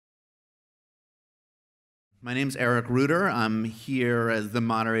My name's Eric Reuter. I'm here as the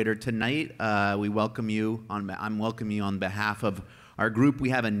moderator tonight. I'm welcoming you on behalf of our group.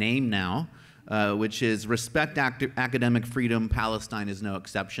 We have a name now, which is Respect Academic Freedom, Palestine is no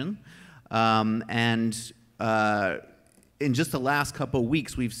exception. In just the last couple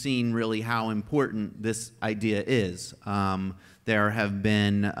weeks, we've seen really how important this idea is. There have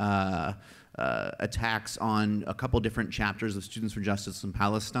been attacks on a couple different chapters of Students for Justice in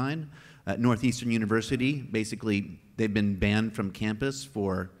Palestine. At Northeastern University, basically, they've been banned from campus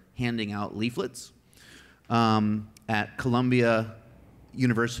for handing out leaflets. At Columbia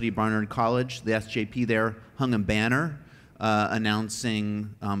University Barnard College, the SJP there hung a banner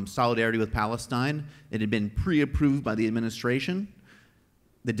announcing solidarity with Palestine. It had been pre-approved by the administration.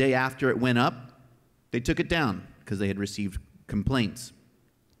 The day after it went up, they took it down because they had received complaints.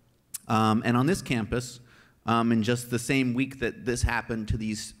 And on this campus, in just the same week that this happened to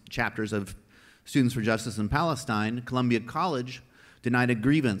these chapters of Students for Justice in Palestine, Columbia College denied a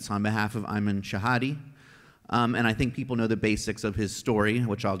grievance on behalf of Iymen Chehade. And I think people know the basics of his story,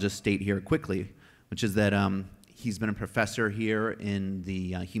 which I'll just state here quickly, which is that he's been a professor here in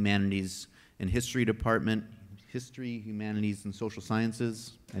the Humanities and History Department, History, Humanities, and Social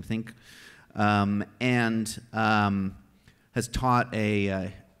Sciences, I think, and has taught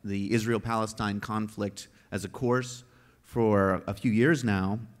the Israel-Palestine conflict as a course for a few years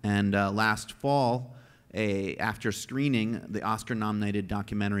now. And last fall, after screening the Oscar-nominated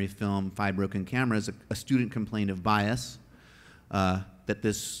documentary film Five Broken Cameras, a student complained of bias,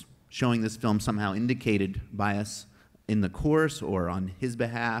 that showing this film somehow indicated bias in the course or on his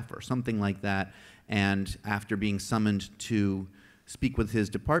behalf or something like that. And after being summoned to speak with his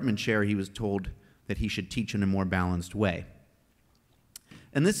department chair, he was told that he should teach in a more balanced way.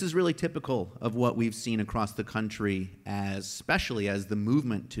 And this is really typical of what we've seen across the country, especially as the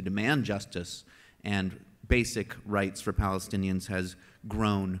movement to demand justice and basic rights for Palestinians has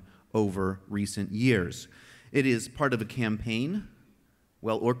grown over recent years. It is part of a campaign,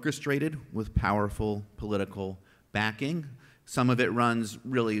 well orchestrated, with powerful political backing. Some of it runs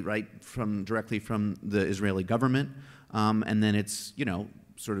really directly from the Israeli government, and then it's,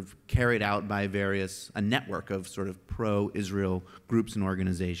 sort of carried out by a network of sort of pro-Israel groups and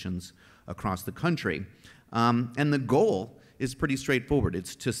organizations across the country. And the goal is pretty straightforward.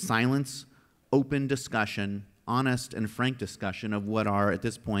 It's to silence open discussion, honest and frank discussion of what are, at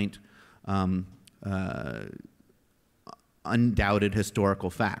this point, undoubted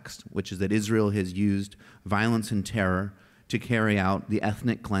historical facts, which is that Israel has used violence and terror to carry out the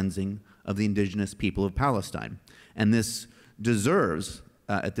ethnic cleansing of the indigenous people of Palestine. And this deserves,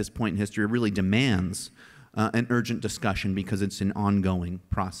 at this point in history, really demands an urgent discussion because it's an ongoing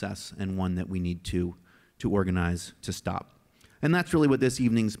process and one that we need to organize to stop. And that's really what this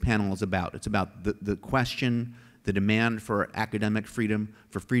evening's panel is about. It's about the question, the demand for academic freedom,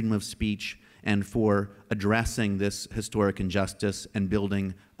 for freedom of speech, and for addressing this historic injustice and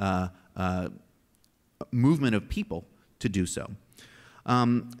building a movement of people to do so.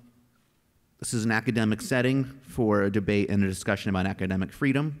 This is an academic setting for a debate and a discussion about academic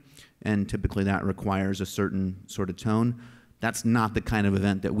freedom, and typically that requires a certain sort of tone. That's not the kind of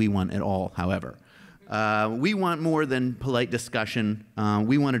event that we want at all, however. We want more than polite discussion.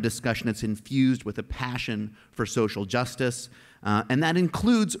 We want a discussion that's infused with a passion for social justice, and that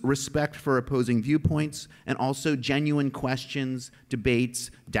includes respect for opposing viewpoints and also genuine questions, debates,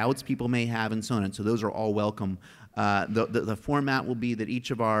 doubts people may have, and so on. And so those are all welcome. The format will be that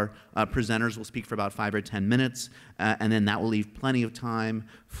each of our presenters will speak for about 5 or 10 minutes, and then that will leave plenty of time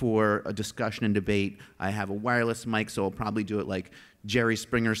for a discussion and debate. I have a wireless mic, so I'll probably do it like Jerry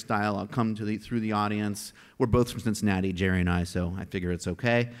Springer style. I'll come through the audience. We're both from Cincinnati, Jerry and I, so I figure it's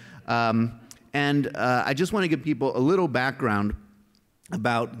okay. I just want to give people a little background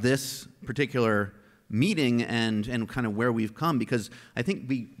about this particular meeting and kind of where we've come, because I think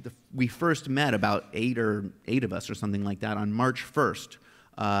we first met about eight of us or something like that on March 1st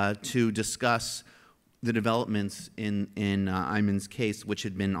to discuss the developments in Iymen's case, which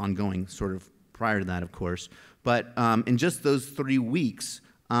had been ongoing sort of prior to that, of course. But in just those 3 weeks,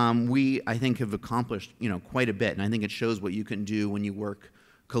 I think, have accomplished quite a bit, and I think it shows what you can do when you work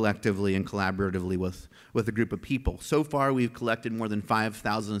collectively and collaboratively with a group of people. So far, we've collected more than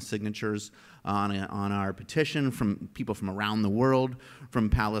 5,000 signatures on our petition from people from around the world, from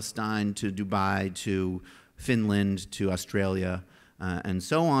Palestine to Dubai to Finland to Australia and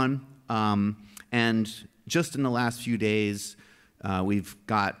so on. And just in the last few days, we've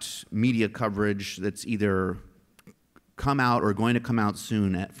got media coverage that's either come out or going to come out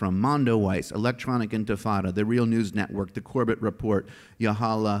soon from Mondo Weiss, Electronic Intifada, The Real News Network, The Corbett Report,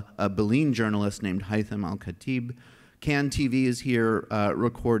 Yahala, a Beline journalist named Haitham Al-Khatib. Can TV is here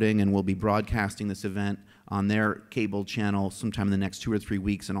recording and will be broadcasting this event on their cable channel sometime in the next 2 or 3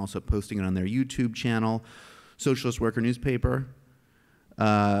 weeks, and also posting it on their YouTube channel. Socialist Worker newspaper.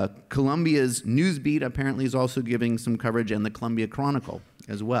 Columbia's Newsbeat apparently is also giving some coverage, and the Columbia Chronicle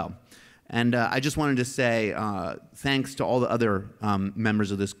as well. And I just wanted to say thanks to all the other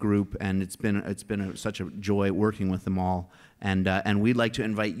members of this group, and it's been such a joy working with them all. And we'd like to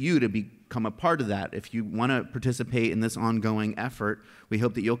invite you to become a part of that. If you want to participate in this ongoing effort, we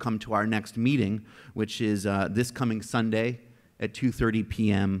hope that you'll come to our next meeting, which is this coming Sunday at 2:30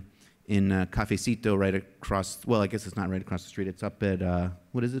 p.m. in Cafecito, right across. Well, I guess it's not right across the street. It's up at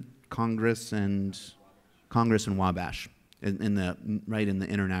what is it? Congress and Wabash. Right in the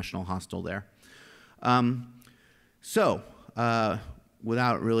International Hostel there.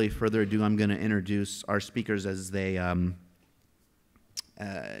 Without really further ado, I'm going to introduce our speakers as they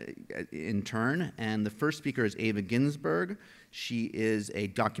in turn. And the first speaker is Ava Ginsberg. She is a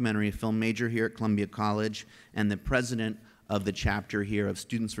documentary film major here at Columbia College and the president of the chapter here of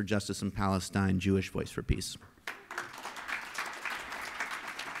Students for Justice in Palestine, Jewish Voice for Peace.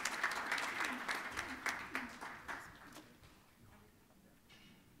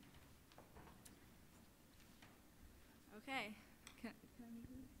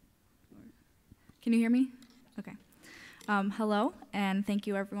 Can you hear me? Okay. Hello, and thank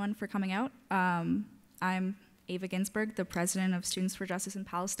you everyone for coming out. I'm Ava Ginsberg, the president of Students for Justice in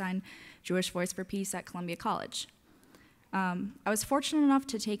Palestine, Jewish Voice for Peace at Columbia College. I was fortunate enough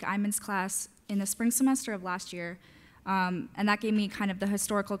to take Iymen's class in the spring semester of last year, and that gave me kind of the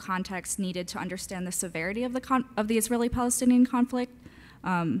historical context needed to understand the severity of the Israeli-Palestinian conflict.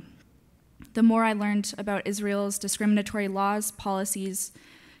 The more I learned about Israel's discriminatory laws, policies,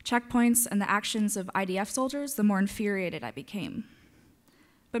 checkpoints, and the actions of IDF soldiers, the more infuriated I became.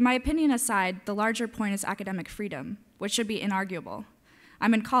 But my opinion aside, the larger point is academic freedom, which should be inarguable.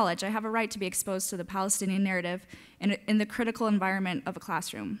 I'm in college. I have a right to be exposed to the Palestinian narrative in the critical environment of a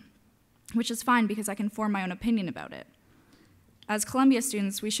classroom, which is fine because I can form my own opinion about it. As Columbia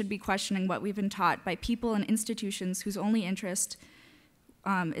students, we should be questioning what we've been taught by people and institutions whose only interest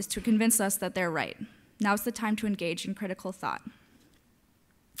is to convince us that they're right. Now's the time to engage in critical thought.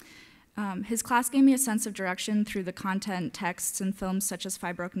 His class gave me a sense of direction through the content, texts, and films such as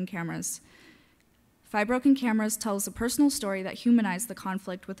Five Broken Cameras. Five Broken Cameras tells a personal story that humanized the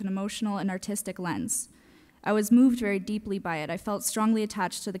conflict with an emotional and artistic lens. I was moved very deeply by it. I felt strongly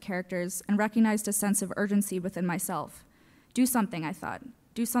attached to the characters and recognized a sense of urgency within myself. Do something, I thought.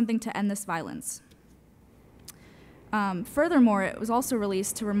 Do something to end this violence. Furthermore, it was also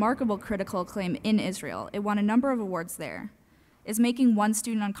released to remarkable critical acclaim in Israel. It won a number of awards there. Is making one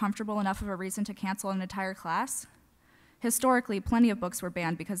student uncomfortable enough of a reason to cancel an entire class? Historically, plenty of books were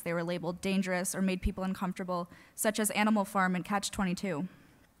banned because they were labeled dangerous or made people uncomfortable, such as Animal Farm and Catch-22.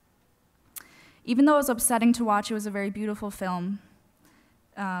 Even though it was upsetting to watch, it was a very beautiful film.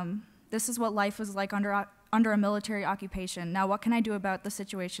 This is what life was like under a military occupation. Now, what can I do about the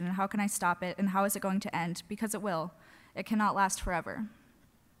situation, and how can I stop it, and how is it going to end? Because it will. It cannot last forever.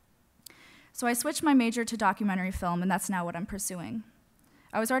 So I switched my major to documentary film, and that's now what I'm pursuing.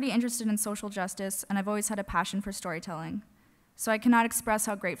 I was already interested in social justice, and I've always had a passion for storytelling. So I cannot express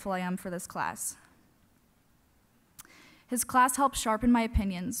how grateful I am for this class. His class helped sharpen my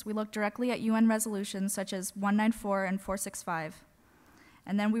opinions. We looked directly at UN resolutions such as 194 and 465.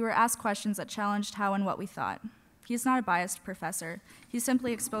 And then we were asked questions that challenged how and what we thought. He's not a biased professor. He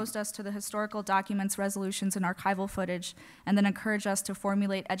simply exposed us to the historical documents, resolutions, and archival footage, and then encouraged us to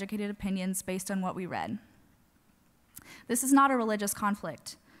formulate educated opinions based on what we read. This is not a religious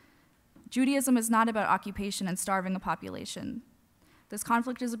conflict. Judaism is not about occupation and starving a population. This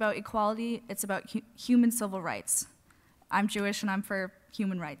conflict is about equality. It's about human civil rights. I'm Jewish, and I'm for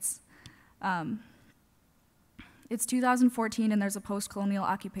human rights. It's 2014, and there's a post-colonial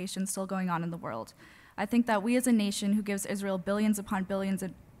occupation still going on in the world. I think that we as a nation who gives Israel billions upon billions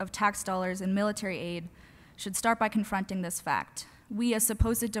of tax dollars in military aid should start by confronting this fact. We, a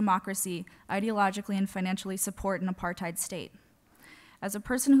supposed democracy, ideologically and financially support an apartheid state. As a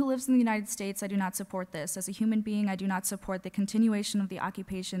person who lives in the United States, I do not support this. As a human being, I do not support the continuation of the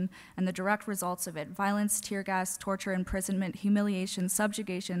occupation and the direct results of it: violence, tear gas, torture, imprisonment, humiliation,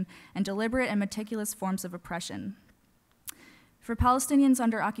 subjugation, and deliberate and meticulous forms of oppression. For Palestinians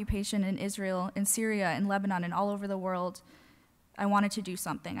under occupation in Israel, in Syria, in Lebanon, and all over the world, I wanted to do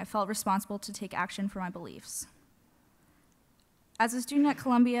something. I felt responsible to take action for my beliefs. As a student at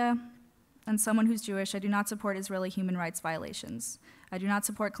Columbia, and someone who's Jewish, I do not support Israeli human rights violations. I do not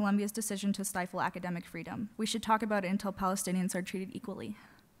support Colombia's decision to stifle academic freedom. We should talk about it until Palestinians are treated equally.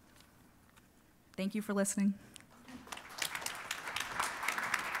 Thank you for listening.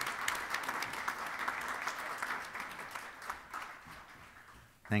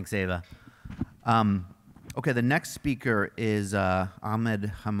 Thanks, Ava. Okay, the next speaker is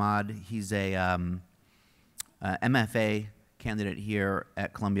Iymen Chehade. He's a MFA candidate here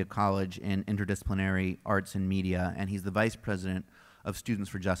at Columbia College in Interdisciplinary Arts and Media, and he's the Vice President of Students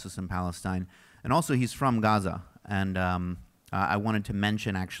for Justice in Palestine. And also, he's from Gaza. And I wanted to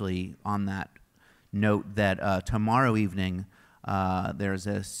mention, actually, on that note that tomorrow evening, there's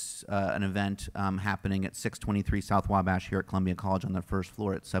an event happening at 623 South Wabash here at Columbia College on the first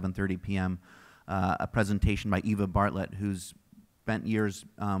floor at 7:30 p.m., a presentation by Eva Bartlett, who's spent years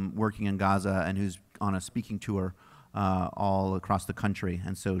working in Gaza and who's on a speaking tour all across the country.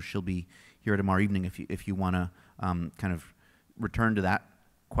 And so she'll be here tomorrow evening if you want to kind of return to that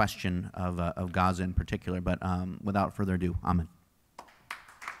question of Gaza in particular. But without further ado, Iymen.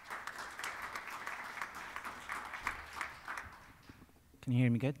 Can you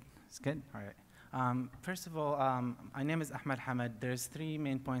hear me good? It's good? All right. First of all, my name is Iymen Chehade. There's three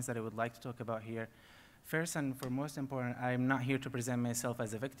main points that I would like to talk about here. First and for most important, I'm not here to present myself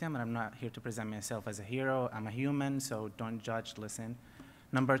as a victim, and I'm not here to present myself as a hero. I'm a human, so don't judge, listen.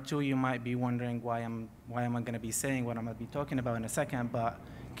 Number two, you might be wondering why am I going to be saying what I'm going to be talking about in a second, but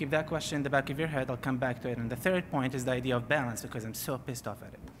keep that question in the back of your head. I'll come back to it. And the third point is the idea of balance, because I'm so pissed off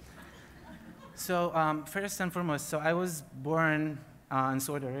at it. So first and foremost, so I was born in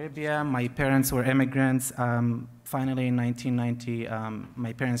Saudi Arabia. My parents were immigrants. Finally, in 1990,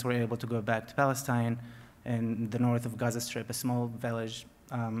 my parents were able to go back to Palestine in the north of Gaza Strip, a small village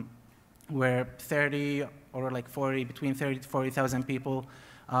where 30 or like 40, between 30 to 40,000 people,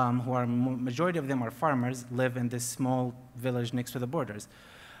 who are majority of them are farmers, live in this small village next to the borders.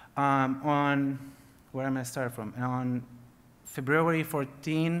 Where am I going to start from? On February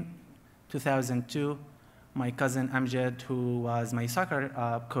 14, 2002, my cousin Amjad, who was my soccer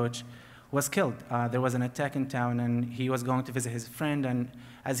coach, was killed. There was an attack in town, and he was going to visit his friend, and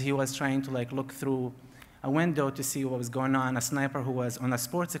as he was trying to look through a window to see what was going on, a sniper who was on a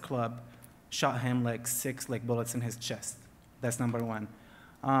sports club shot him 6 bullets in his chest. That's number one.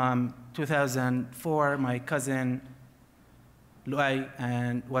 2004, my cousin Luay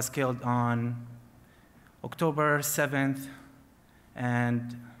was killed on October 7th,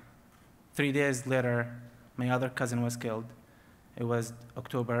 and 3 days later, my other cousin was killed. It was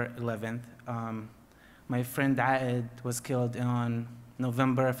October 11th. My friend Aed was killed on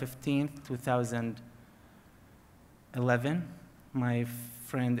November 15th, 2011. My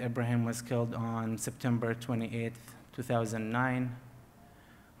friend Ibrahim was killed on September 28th, 2009.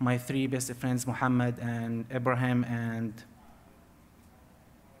 My three best friends, Muhammad and Ibrahim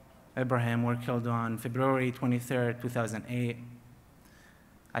were killed on February 23rd, 2008.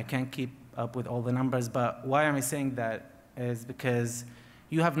 I can't keep up with all the numbers, but why am I saying that is because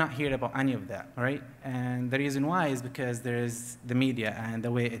you have not heard about any of that, right? And the reason why is because there is the media and the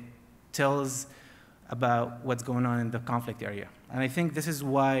way it tells about what's going on in the conflict area. And I think this is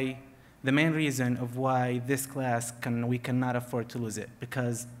why, the main reason of why this class, we cannot afford to lose it,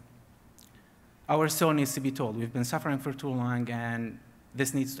 because our soul needs to be told. We've been suffering for too long, and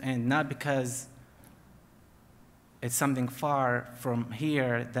this needs to end, not because it's something far from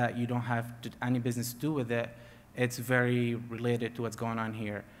here that you don't have any business to do with it. It's very related to what's going on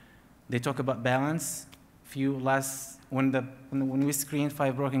here. They talk about balance. When we screened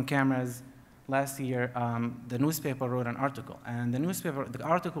 5 broken cameras last year, the newspaper wrote an article, and the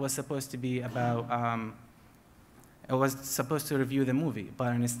article was supposed to be about, it was supposed to review the movie,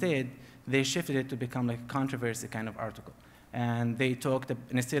 but instead they shifted it to become a controversy kind of article. And they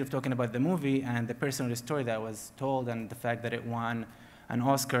instead of talking about the movie and the personal story that was told and the fact that it won an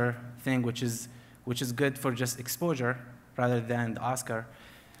Oscar thing, which is good for just exposure rather than the Oscar,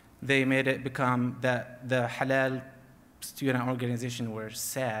 they made it become that the Halal student organization were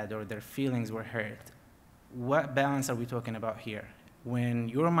sad or their feelings were hurt. What balance are we talking about here? When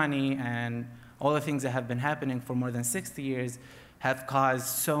your money and all the things that have been happening for more than 60 years have caused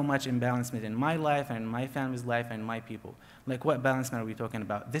so much imbalancement in my life and my family's life and my people. What balance are we talking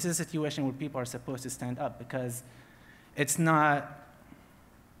about? This is a situation where people are supposed to stand up, because it's not,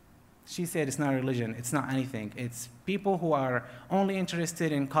 she said it's not religion, it's not anything. It's people who are only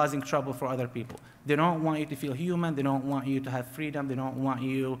interested in causing trouble for other people. They don't want you to feel human, they don't want you to have freedom, they don't want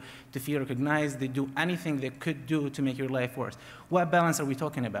you to feel recognized, they do anything they could do to make your life worse. What balance are we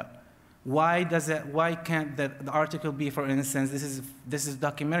talking about? Why can't the article be, for instance, this is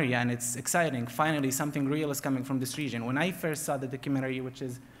documentary and it's exciting. Finally, something real is coming from this region. When I first saw the documentary, which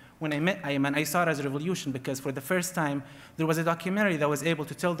is when I met Iymen, I saw it as a revolution because for the first time, there was a documentary that was able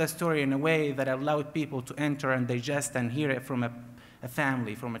to tell the story in a way that allowed people to enter and digest and hear it from a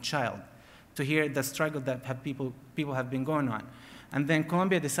family, from a child, to hear the struggle that people have been going on. And then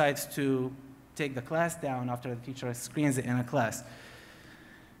Columbia decides to take the class down after the teacher screens it in a class.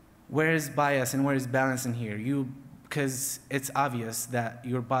 Where is bias and where is balance in here? Because it's obvious that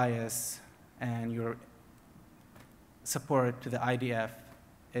your bias and your support to the IDF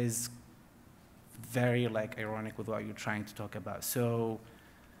is very ironic with what you're trying to talk about. So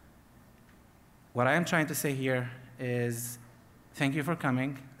what I am trying to say here is thank you for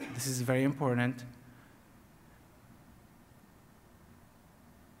coming. This is very important.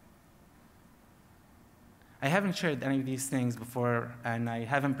 I haven't shared any of these things before, and I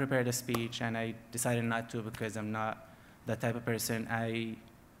haven't prepared a speech, and I decided not to because I'm not that type of person.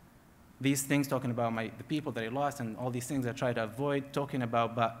 These things talking about the people that I lost and all these things I try to avoid talking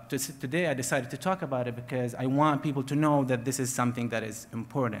about, but today I decided to talk about it because I want people to know that this is something that is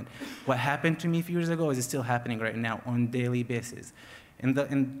important. What happened to me a few years ago is still happening right now on a daily basis. In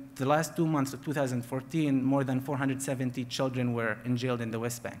the last 2 months of 2014, more than 470 children were jailed in the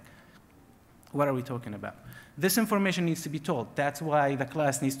West Bank. What are we talking about? This information needs to be told. That's why the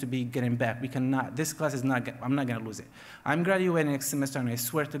class needs to be getting back. We cannot, this class is not, I'm not gonna lose it. I'm graduating next semester and I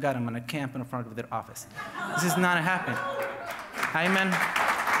swear to God I'm gonna camp in front of their office. This is not happening.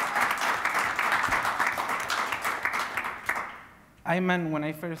 Iymen, when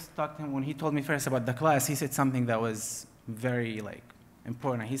I first talked to him, when he told me first about the class, he said something that was very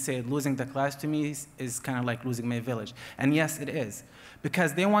important. He said, losing the class to me is kind of like losing my village. And yes, it is.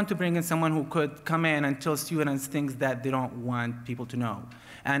 Because they want to bring in someone who could come in and tell students things that they don't want people to know.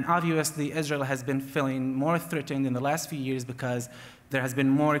 And obviously, Israel has been feeling more threatened in the last few years because there has been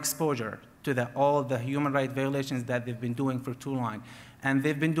more exposure to all the human rights violations that they've been doing for too long. And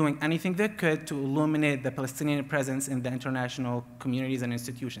they've been doing anything they could to illuminate the Palestinian presence in the international communities and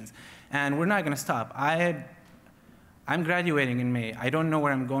institutions. And we're not going to stop. I'm graduating in May. I don't know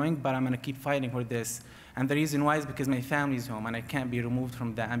where I'm going, but I'm going to keep fighting for this. And the reason why is because my family's home, and I can't be removed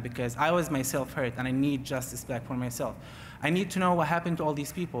from that, and because I was myself hurt, and I need justice back for myself. I need to know what happened to all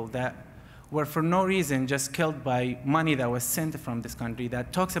these people that were for no reason just killed by money that was sent from this country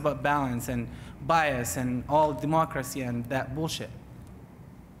that talks about balance and bias and all democracy and that bullshit.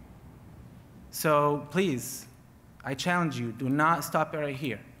 So please, I challenge you, do not stop right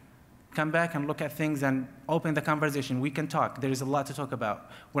here. Come back and look at things and open the conversation. We can talk. There is a lot to talk about.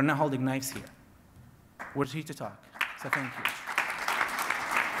 We're not holding knives here. We're here to talk. So thank you.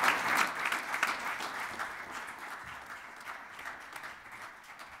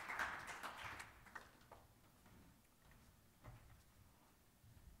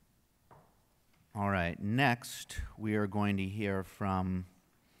 All right, next we are going to hear from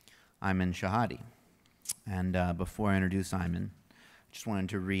Iymen Chehade. And before I introduce Iymen, I just wanted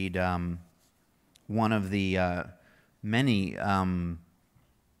to read one of the many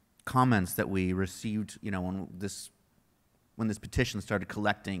comments that we received, when this petition started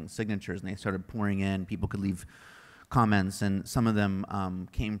collecting signatures and they started pouring in, people could leave comments, and some of them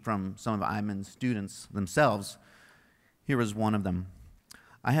came from some of Iymen's students themselves. Here was one of them.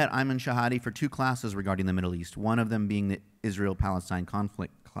 I had Iymen Chehade for 2 classes regarding the Middle East, one of them being the Israel-Palestine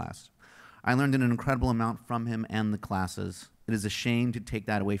conflict class. I learned an incredible amount from him and the classes. It is a shame to take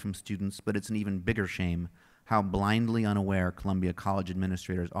that away from students, but it's an even bigger shame how blindly unaware Columbia College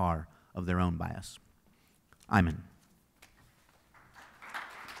administrators are of their own bias. Iymen.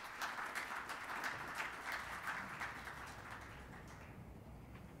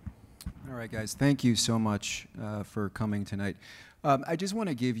 All right, guys, thank you so much for coming tonight. I just want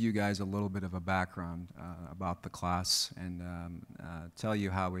to give you guys a little bit of a background about the class and tell you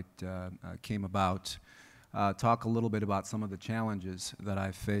how it came about, talk a little bit about some of the challenges that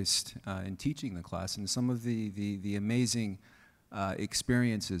I've faced in teaching the class and some of the amazing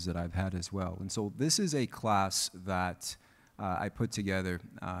experiences that I've had as well. And so this is a class that I put together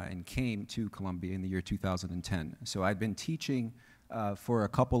and came to Columbia in the year 2010. So I'd been teaching for a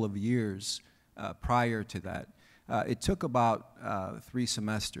couple of years prior to that. It took about 3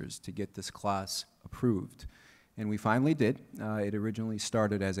 semesters to get this class approved, and we finally did. It originally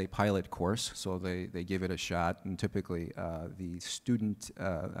started as a pilot course, so they give it a shot, and typically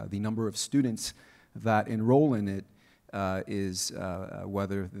the number of students that enroll in it is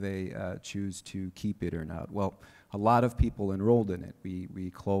whether they choose to keep it or not. Well, a lot of people enrolled in it.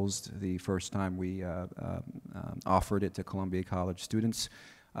 We closed the first time we offered it to Columbia College students.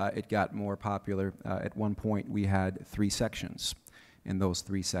 it got more popular. At one point, we had 3 sections, and those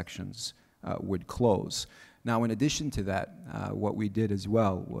 3 sections would close. Now, in addition to that, what we did as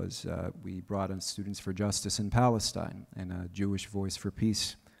well was we brought in Students for Justice in Palestine and a Jewish Voice for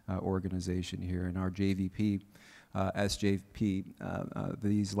Peace organization here, and our JVP, SJP,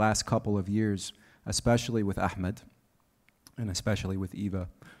 these last couple of years, especially with Ahmed and especially with Eva,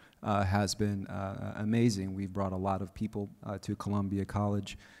 has been amazing. We've brought a lot of people to Columbia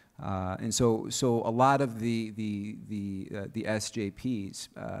College, and so a lot of the SJP's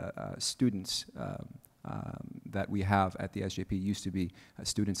students that we have at the SJP used to be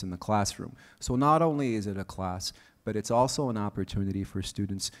students in the classroom. So not only is it a class, but it's also an opportunity for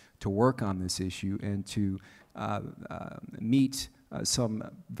students to work on this issue and to meet some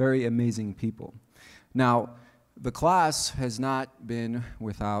very amazing people. Now, the class has not been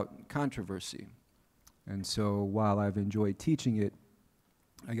without controversy. And so while I've enjoyed teaching it,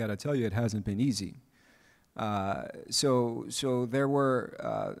 I gotta tell you, it hasn't been easy. So there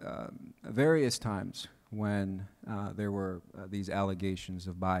were various times when there were these allegations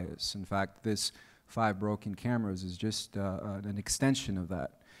of bias. In fact, this 5 broken cameras is just an extension of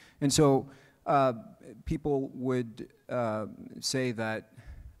that. And so people would say that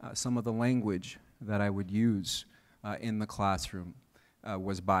some of the language that I would use in the classroom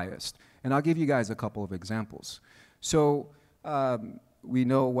was biased. And I'll give you guys a couple of examples. So we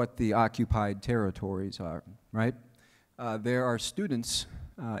know what the occupied territories are, right? There are students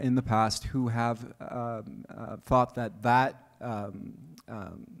in the past who have thought that that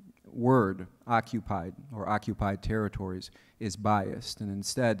word, occupied or occupied territories, is biased. And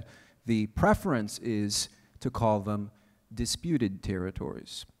instead, the preference is to call them disputed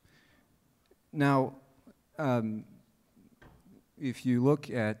territories. Now, if you look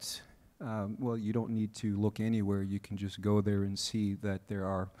at, well, you don't need to look anywhere. You can just go there and see that there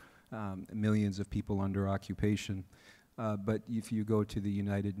are millions of people under occupation. But if you go to the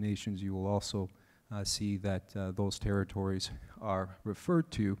United Nations, you will also see that those territories are referred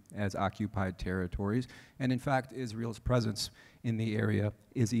to as occupied territories. And in fact, Israel's presence in the area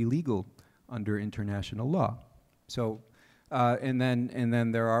is illegal under international law. So, and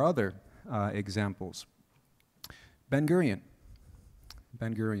then there are other examples. Ben-Gurion,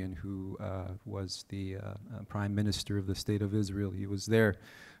 who was the prime minister of the state of Israel, he was there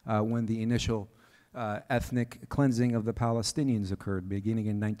when the initial ethnic cleansing of the Palestinians occurred, beginning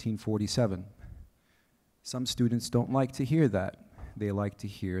in 1947. Some students don't like to hear that. They like to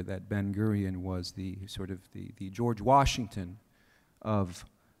hear that Ben-Gurion was the sort of the George Washington of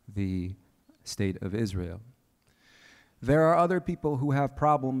the state of Israel. There are other people who have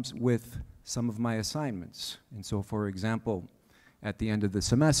problems with some of my assignments. And so, for example, at the end of the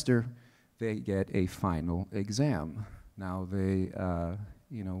semester, they get a final exam. Now, they,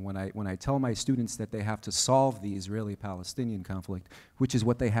 you know, when I tell my students that they have to solve the Israeli-Palestinian conflict, which is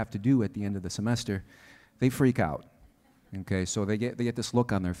what they have to do at the end of the semester, they freak out. Okay, so they get this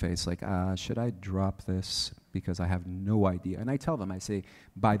look on their face like, should I drop this because I have no idea? And I tell them, I say,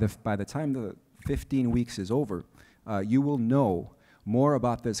 by the time the 15 weeks is over, you will know more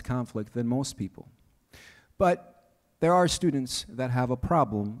about this conflict than most people. But there are students that have a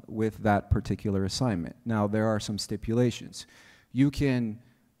problem with that particular assignment. Now, there are some stipulations. You can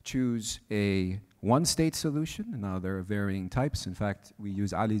choose a one-state solution. Now, there are varying types. In fact, we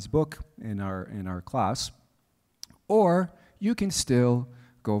use Ali's book in our class. Or you can still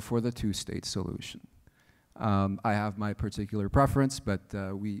go for the two-state solution. I have my particular preference, but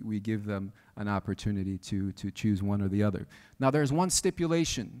we give them an opportunity to choose one or the other. Now, there's one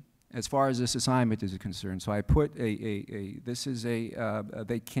stipulation as far as this assignment is concerned. So I put they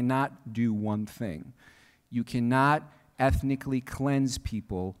cannot do one thing. You cannot ethnically cleanse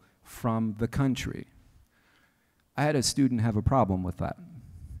people from the country. I had a student have a problem with that,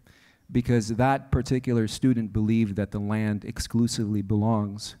 because that particular student believed that the land exclusively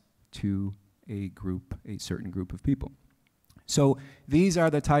belongs to a certain group of people. So these are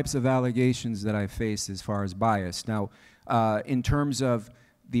the types of allegations that I face as far as bias. Now, in terms of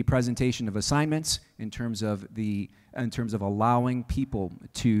the presentation of assignments, in terms of allowing people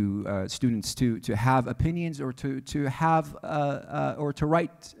to students to have opinions or to have or to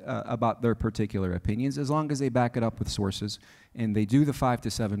write about their particular opinions, as long as they back it up with sources, and they do the 5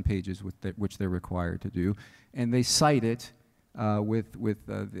 to 7 pages which they're required to do, and they cite it with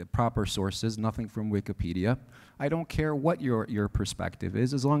the proper sources, nothing from Wikipedia. I don't care what your perspective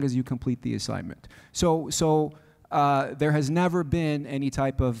is, as long as you complete the assignment. So there has never been any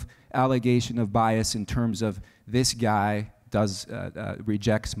type of allegation of bias in terms of this guy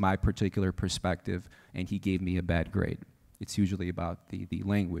rejects my particular perspective and he gave me a bad grade. It's usually about the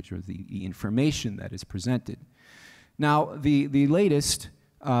language or the information that is presented. Now, the latest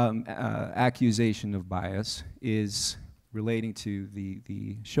accusation of bias is relating to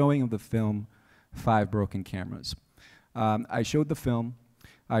the showing of the film 5 Broken Cameras. I showed the film.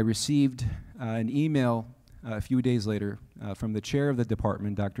 I received an email a few days later from the chair of the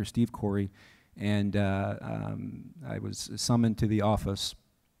department, Dr. Steve Corey, and I was summoned to the office,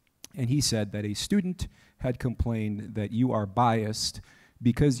 and he said that a student had complained that you are biased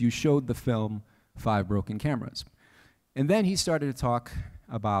because you showed the film 5 Broken Cameras. And then he started to talk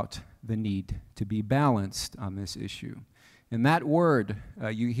about the need to be balanced on this issue. And that word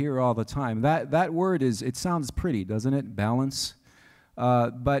you hear all the time, that word is, it sounds pretty, doesn't it? Balance.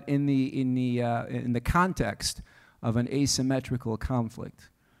 But in the context of an asymmetrical conflict,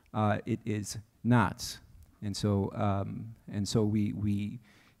 it is not. And so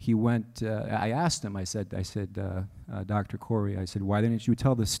he went. I asked him. I said, Dr. Corey, I said, why didn't you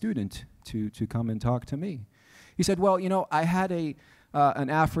tell the student to come and talk to me? He said, well, you know, I had an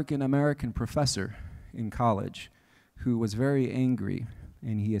African American professor in college who was very angry,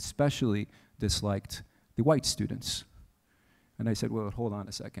 and he especially disliked the white students. And I said, well, hold on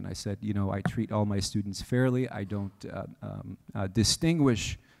a second. I said, you know, I treat all my students fairly. I don't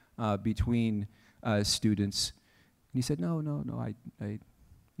distinguish between students. And he said, no,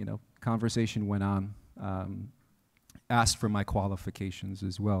 you know, conversation went on, asked for my qualifications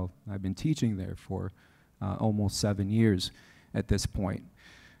as well. I've been teaching there for almost 7 years at this point.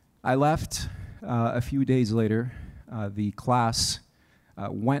 I left a few days later. The class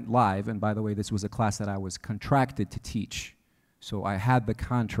went live, and by the way, this was a class that I was contracted to teach. So I had the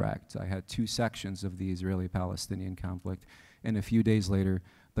contract. I had 2 sections of the Israeli-Palestinian conflict, and a few days later,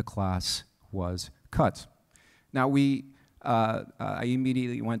 the class was cut. Now I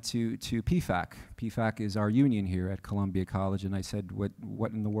immediately went to PFAC. PFAC is our union here at Columbia College, and I said,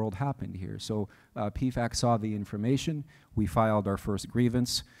 what in the world happened here? So PFAC saw the information. We filed our first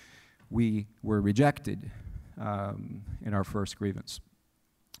grievance. We were rejected in our first grievance.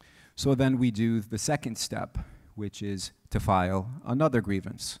 So then we do the second step, which is to file another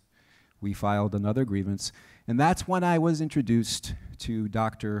grievance. We filed another grievance, and that's when I was introduced to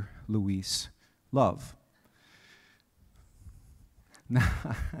Dr. Louise Love.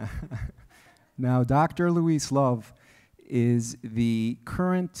 Now, Dr. Louise Love is the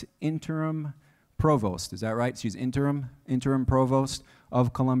current interim provost. Is that right? She's interim provost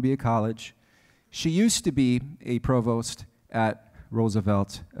of Columbia College. She used to be a provost at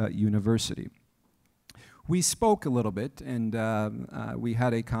Roosevelt University. We spoke a little bit, and we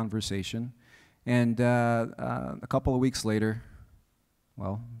had a conversation. And a couple of weeks later,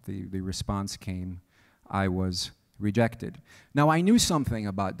 well, the response came. I was rejected. Now, I knew something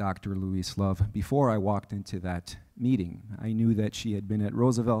about Dr. Louise Love before I walked into that meeting. I knew that she had been at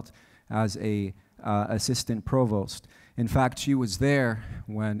Roosevelt as a assistant provost. In fact, she was there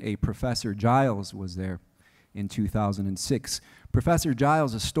when a Professor Giles was there in 2006. Professor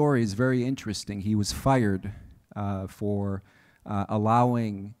Giles' story is very interesting. He was fired for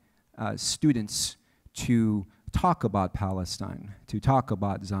allowing students to talk about Palestine, to talk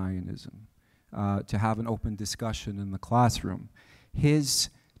about Zionism, to have an open discussion in the classroom. His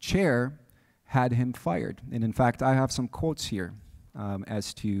chair had him fired. And in fact, I have some quotes here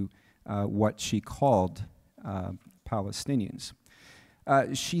as to what she called Palestinians.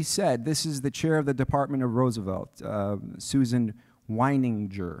 She said, this is the chair of the Department of Roosevelt, Susan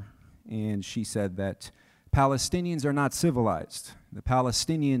Weininger, and she said that Palestinians are not civilized. The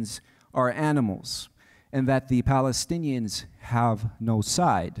Palestinians are animals, and that the Palestinians have no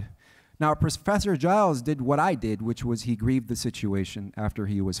side. Now, Professor Giles did what I did, which was he grieved the situation after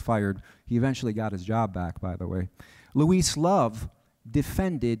he was fired. He eventually got his job back, by the way. Louise Love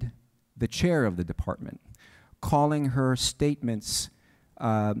defended the chair of the department, calling her statements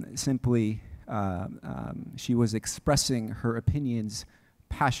simply, she was expressing her opinions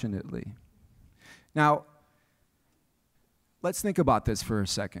passionately. Now, let's think about this for a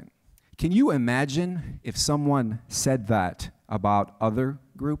second. Can you imagine if someone said that about other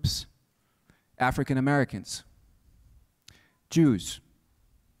groups? African Americans, Jews,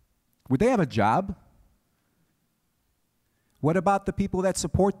 would they have a job? What about the people that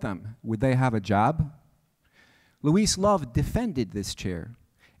support them? Would they have a job? Louise Love defended this chair.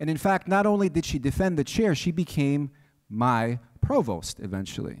 And in fact, not only did she defend the chair, she became my provost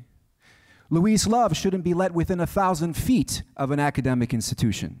eventually. Louise Love shouldn't be let within 1,000 feet of an academic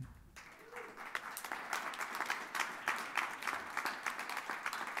institution.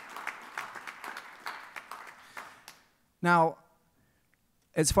 Now,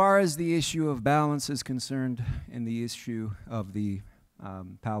 As far as the issue of balance is concerned in the issue of the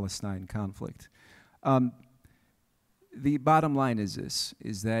Palestine conflict, the bottom line is this,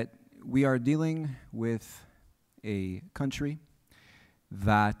 is that we are dealing with a country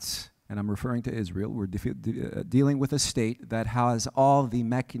that, and I'm referring to Israel, we're dealing with a state that has all the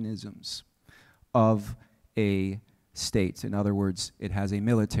mechanisms of a state. In other words, it has a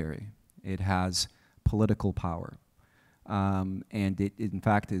military, it has political power, and it in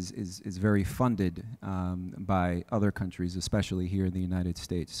fact is very funded by other countries, especially here in the United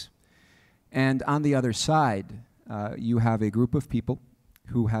States. And on the other side, you have a group of people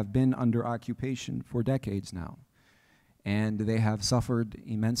who have been under occupation for decades now, and they have suffered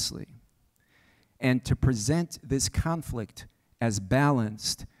immensely. And to present this conflict as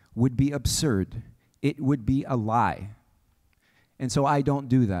balanced would be absurd. It would be a lie. And so I don't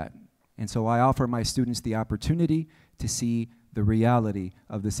do that. And so I offer my students the opportunity to see the reality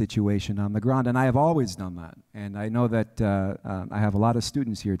of the situation on the ground. And I have always done that. And I know that I have a lot of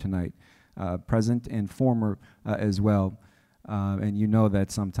students here tonight, present and former as well. And you know that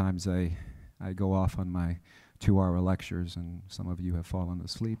sometimes I go off on my 2-hour lectures, and some of you have fallen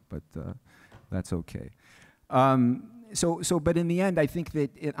asleep, but that's okay. But in the end, I think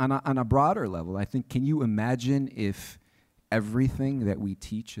that on a broader level, I think, can you imagine if everything that we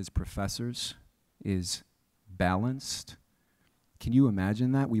teach as professors is balanced? Can you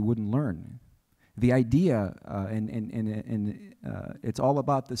imagine that? We wouldn't learn. The idea, it's all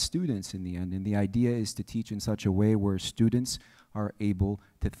about the students in the end, and the idea is to teach in such a way where students are able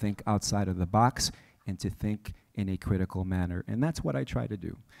to think outside of the box and to think in a critical manner, and that's what I try to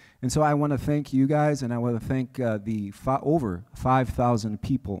do. And so I want to thank you guys, and I want to thank the over 5,000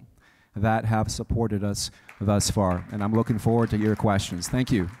 people that have supported us thus far, and I'm looking forward to your questions. Thank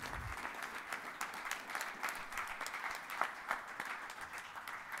you.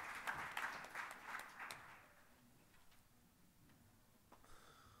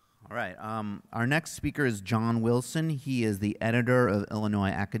 All right. Our next speaker is John Wilson. He is the editor of Illinois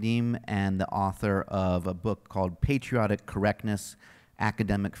Academe and the author of a book called Patriotic Correctness,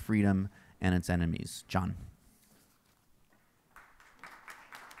 Academic Freedom and Its Enemies. John.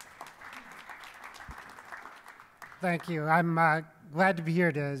 Thank you. I'm glad to be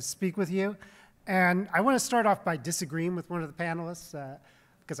here to speak with you. And I want to start off by disagreeing with one of the panelists,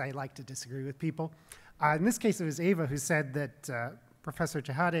 because I like to disagree with people. In this case, it was Ava who said that Professor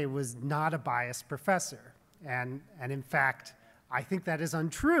Chehade was not a biased professor. And in fact, I think that is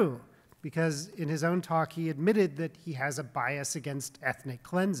untrue, because in his own talk, he admitted that he has a bias against ethnic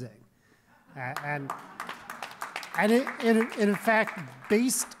cleansing. And in fact,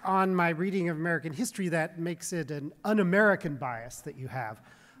 based on my reading of American history, that makes it an un-American bias that you have,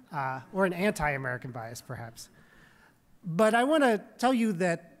 or an anti-American bias, perhaps. But I want to tell you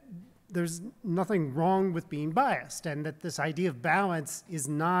that there's nothing wrong with being biased, and that this idea of balance is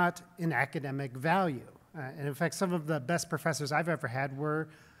not an academic value. And in fact, some of the best professors I've ever had were,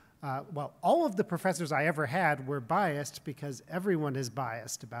 well, all of the professors I ever had were biased, because everyone is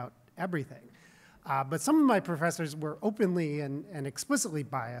biased about everything. But some of my professors were openly and explicitly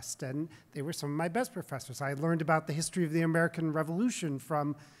biased, and they were some of my best professors. I learned about the history of the American Revolution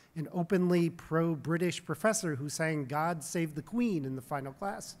from an openly pro-British professor who sang "God Save the Queen" in the final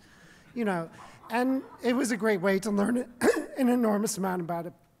class. You know, and it was a great way to learn an enormous amount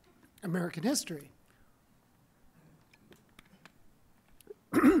about American history.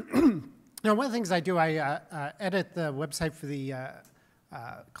 Now, one of the things I do, I edit the website for the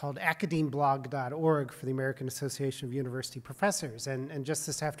called academblog.org for the American Association of University Professors. And just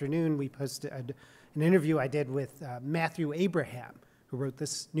this afternoon, we posted an interview I did with Matthew Abraham, who wrote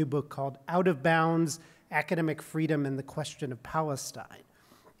this new book called Out of Bounds: Academic Freedom and the Question of Palestine.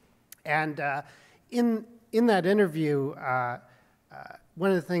 And in that interview,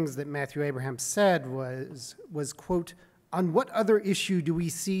 one of the things that Matthew Abraham said was, quote, "On what other issue do we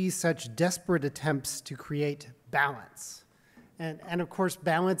see such desperate attempts to create balance?" And of course,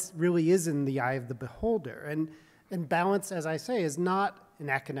 balance really is in the eye of the beholder. And balance, as I say, is not an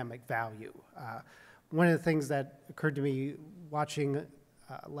academic value. One of the things that occurred to me watching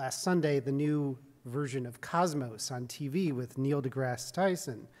last Sunday, the new version of Cosmos on TV with Neil deGrasse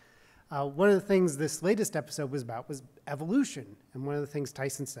Tyson, one of the things this latest episode was about was evolution. And one of the things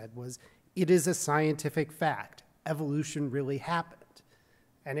Tyson said was, it is a scientific fact. Evolution really happened.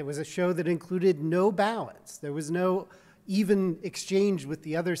 And it was a show that included no balance. There was no even exchange with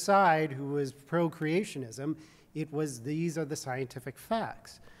the other side, who was pro-creationism. It was, these are the scientific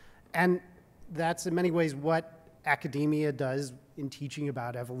facts. And that's in many ways what academia does in teaching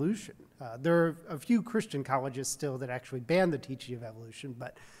about evolution. There are a few Christian colleges still that actually ban the teaching of evolution,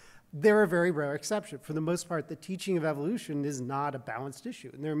 but they're a very rare exception. For the most part, the teaching of evolution is not a balanced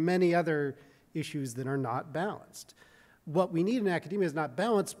issue, and there are many other issues that are not balanced. What we need in academia is not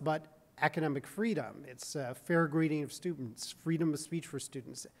balance, but academic freedom. It's fair grading of students, freedom of speech for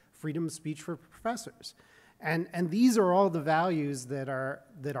students, freedom of speech for professors. And these are all the values that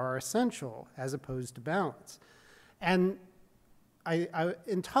are essential as opposed to balance. And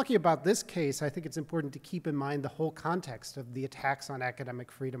in talking about this case, I think it's important to keep in mind the whole context of the attacks on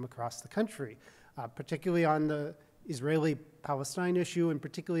academic freedom across the country, particularly on the Israeli-Palestine issue, and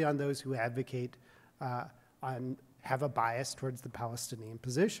particularly on those who advocate have a bias towards the Palestinian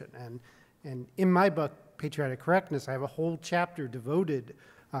position. And in my book, Patriotic Correctness, I have a whole chapter devoted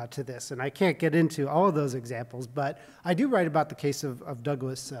to this, and I can't get into all of those examples, but I do write about the case of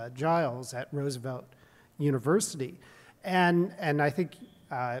Douglas Giles at Roosevelt University. And I think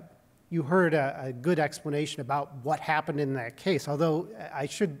you heard a good explanation about what happened in that case, although I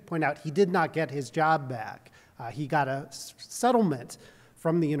should point out he did not get his job back. He got a settlement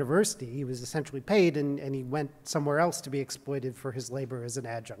from the university. He was essentially paid, and he went somewhere else to be exploited for his labor as an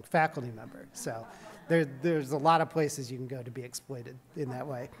adjunct faculty member. So there's a lot of places you can go to be exploited in that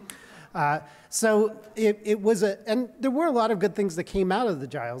way. So it was and there were a lot of good things that came out of the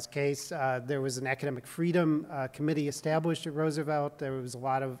Giles case. There was an academic freedom committee established at Roosevelt. There was a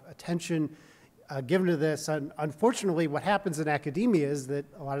lot of attention given to this. And unfortunately, what happens in academia is that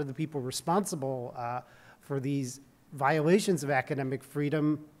a lot of the people responsible for these violations of academic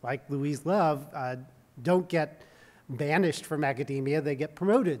freedom, like Louise Love, don't get banished from academia. They get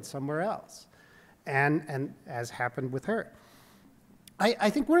promoted somewhere else, and as happened with her.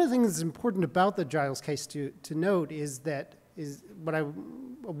 I think one of the things that's important about the Giles case to note is a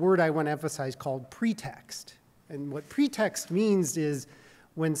word I want to emphasize called pretext. And what pretext means is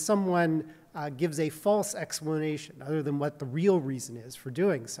when someone gives a false explanation other than what the real reason is for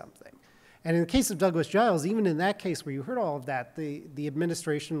doing something. And in the case of Douglas Giles, even in that case where you heard all of that, the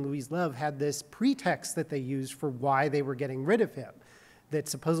administration, Louise Love, had this pretext that they used for why they were getting rid of him that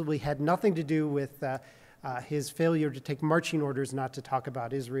supposedly had nothing to do with his failure to take marching orders not to talk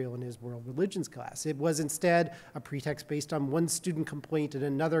about Israel in his world religions class. It was instead a pretext based on one student complaint in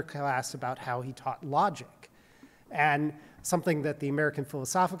another class about how he taught logic. And something that the American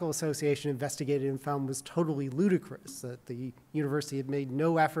Philosophical Association investigated and found was totally ludicrous, that the university had made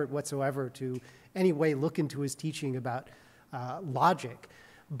no effort whatsoever to any way look into his teaching about logic,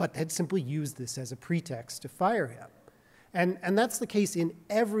 but had simply used this as a pretext to fire him. And that's the case in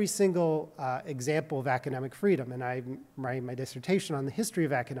every single example of academic freedom. And I'm writing my dissertation on the history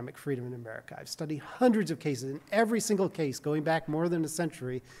of academic freedom in America. I've studied hundreds of cases. In every single case, going back more than a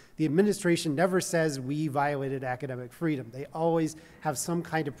century, the administration never says we violated academic freedom. They always have some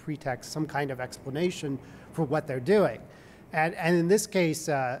kind of pretext, some kind of explanation for what they're doing. And in this case,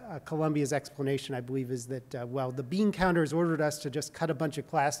 Columbia's explanation, I believe, is that, well, the bean counters ordered us to just cut a bunch of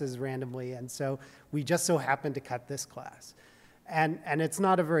classes randomly, and so we just so happened to cut this class. And it's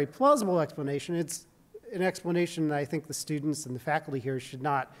not a very plausible explanation. It's an explanation that I think the students and the faculty here should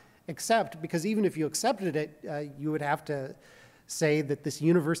not accept, because even if you accepted it, you would have to say that this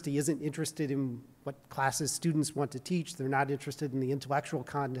university isn't interested in what classes students want to teach. They're not interested in the intellectual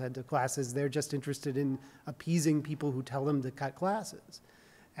content of classes. They're just interested in appeasing people who tell them to cut classes,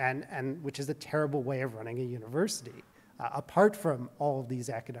 and which is a terrible way of running a university, apart from all of these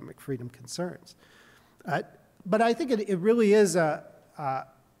academic freedom concerns. But I think it really is the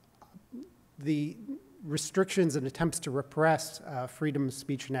restrictions and attempts to repress freedom of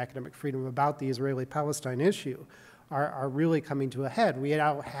speech and academic freedom about the Israeli-Palestine issue are really coming to a head. We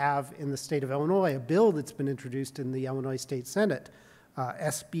now have in the state of Illinois a bill that's been introduced in the Illinois State Senate,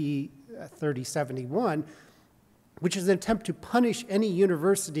 SB 3071, which is an attempt to punish any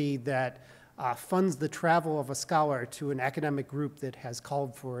university that funds the travel of a scholar to an academic group that has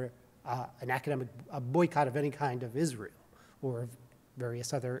called for a boycott of any kind of Israel or of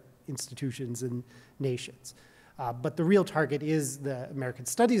various other institutions and nations. But the real target is the American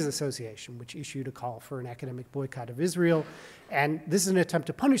Studies Association, which issued a call for an academic boycott of Israel. And this is an attempt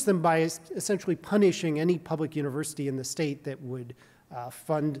to punish them by essentially punishing any public university in the state that would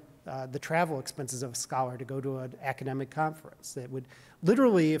fund the travel expenses of a scholar to go to an academic conference. That would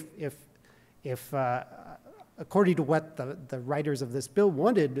literally, if according to what the writers of this bill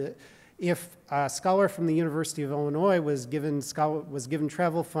wanted, if a scholar from the University of Illinois was given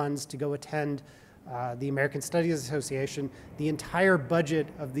travel funds to go attend the American Studies Association, the entire budget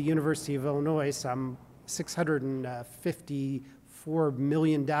of the University of Illinois, some $654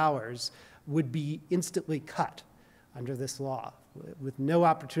 million, would be instantly cut under this law with no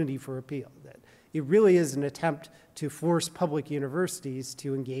opportunity for appeal. That it really is an attempt to force public universities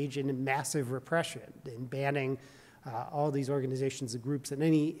to engage in massive repression in banning all these organizations and groups and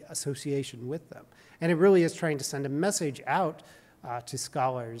any association with them. And it really is trying to send a message out to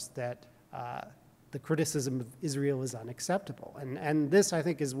scholars that the criticism of Israel is unacceptable. And this, I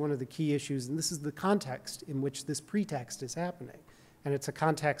think, is one of the key issues, and this is the context in which this pretext is happening. And it's a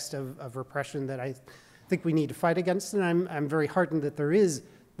context of repression that I think we need to fight against, and I'm very heartened that there is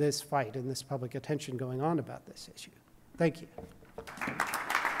this fight and this public attention going on about this issue. Thank you.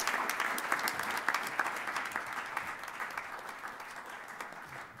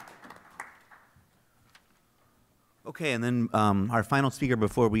 Okay, and then our final speaker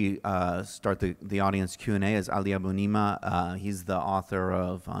before we start the audience Q&A is Ali Abunimah. He's the author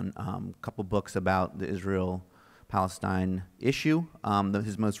of a couple books about the Israel-Palestine issue.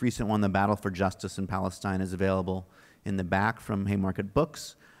 His most recent one, The Battle for Justice in Palestine, is available in the back from Haymarket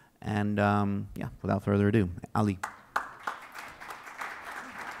Books. And yeah, without further ado, Ali.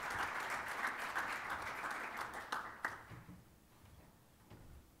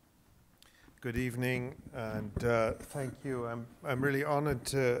 Good evening, and thank you. I'm really honored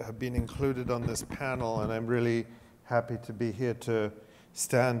to have been included on this panel, and I'm really happy to be here to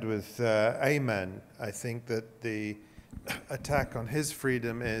stand with Iymen. I think that the attack on his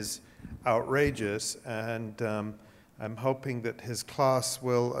freedom is outrageous, and I'm hoping that his class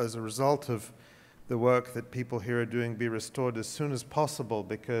will, as a result of the work that people here are doing, be restored as soon as possible,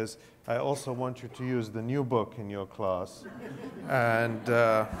 because I also want you to use the new book in your class.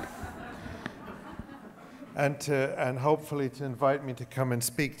 And hopefully to invite me to come and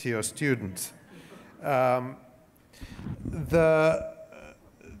speak to your students. What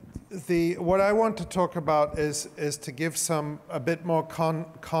I want to talk about is to give a bit more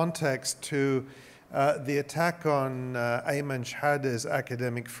context to the attack on Iymen Chehade's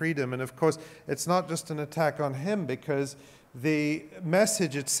academic freedom. And of course, it's not just an attack on him, because the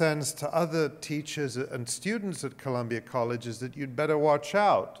message it sends to other teachers and students at Columbia College is that you'd better watch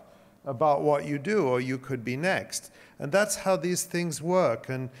out about what you do, or you could be next. And that's how these things work,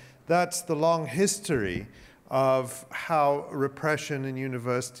 and that's the long history of how repression in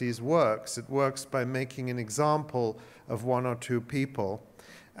universities works. It works by making an example of one or two people.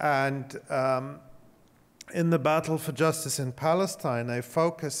 And in the battle for justice in Palestine, I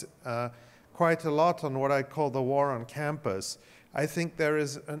focus quite a lot on what I call the war on campus. I think there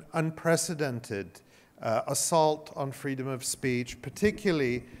is an unprecedented assault on freedom of speech,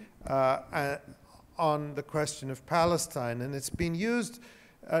 particularly on the question of Palestine, and it's been used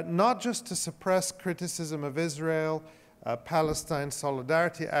not just to suppress criticism of Israel, Palestine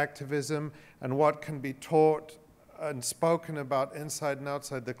solidarity activism, and what can be taught and spoken about inside and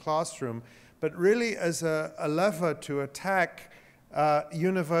outside the classroom, but really as a lever to attack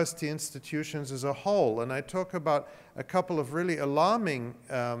university institutions as a whole. And I talk about a couple of really alarming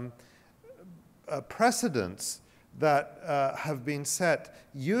precedents that have been set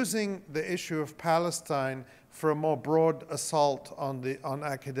using the issue of Palestine for a more broad assault on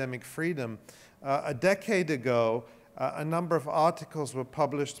academic freedom. A decade ago, a number of articles were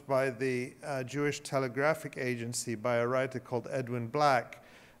published by the Jewish Telegraphic Agency by a writer called Edwin Black,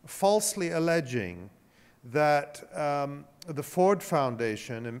 falsely alleging that the Ford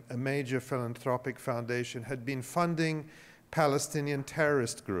Foundation, a major philanthropic foundation, had been funding Palestinian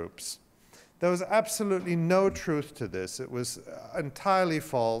terrorist groups. There was absolutely no truth to this. It was entirely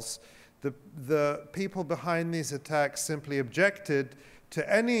false. The people behind these attacks simply objected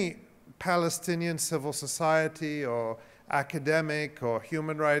to any Palestinian civil society or academic or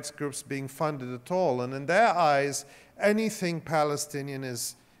human rights groups being funded at all. And in their eyes, anything Palestinian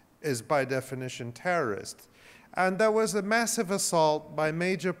is by definition terrorist. And there was a massive assault by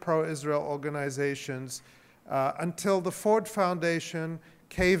major pro-Israel organizations until the Ford Foundation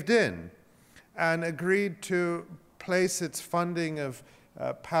caved in and agreed to place its funding of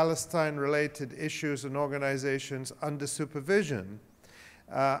Palestine-related issues and organizations under supervision,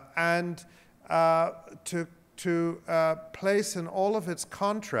 and to place in all of its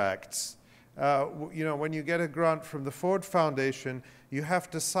contracts, when you get a grant from the Ford Foundation, you have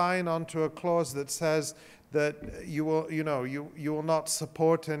to sign onto a clause that says that you will not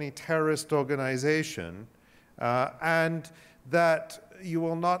support any terrorist organization, and that you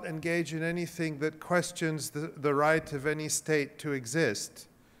will not engage in anything that questions the right of any state to exist.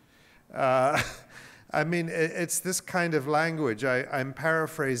 I mean, it's this kind of language. I'm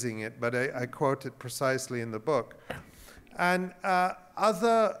paraphrasing it, but I quote it precisely in the book. And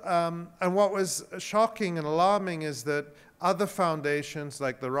what was shocking and alarming is that other foundations,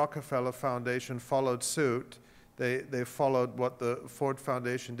 like the Rockefeller Foundation, followed suit. They followed what the Ford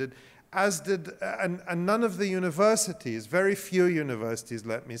Foundation did, as did, and none of the universities, very few universities,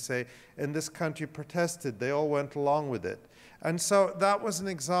 let me say, in this country protested. They all went along with it. And so that was an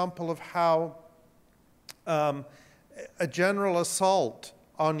example of how a general assault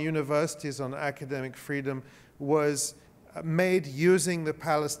on universities, on academic freedom, was made using the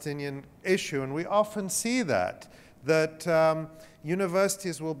Palestinian issue. And we often see that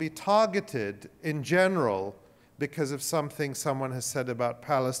universities will be targeted in general because of something someone has said about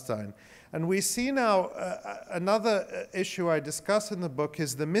Palestine. And we see now another issue I discuss in the book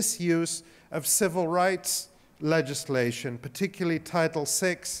is the misuse of civil rights legislation, particularly Title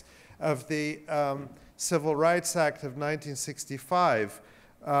VI of the Civil Rights Act of 1965,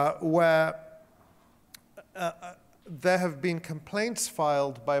 where there have been complaints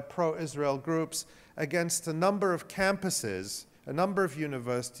filed by pro-Israel groups against a number of campuses, a number of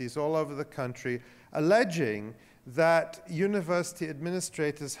universities all over the country, alleging that university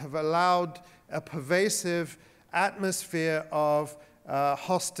administrators have allowed a pervasive atmosphere of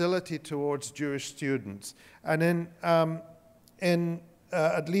hostility towards Jewish students. And in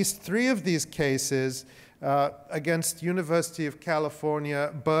at least 3 of these cases, against University of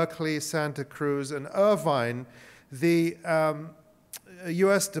California, Berkeley, Santa Cruz, and Irvine, the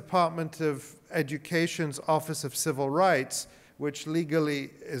U.S. Department of Education's Office of Civil Rights, which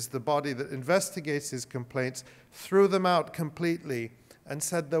legally is the body that investigates these complaints, threw them out completely and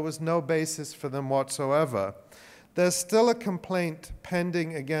said there was no basis for them whatsoever. There's still a complaint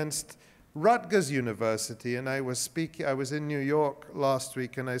pending against Rutgers University, and I was in New York last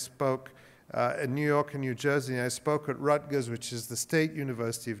week, and I spoke in New York and New Jersey, and I spoke at Rutgers, which is the State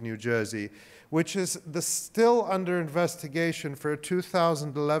University of New Jersey, which is still under investigation for a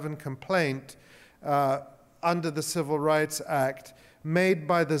 2011 complaint under the Civil Rights Act made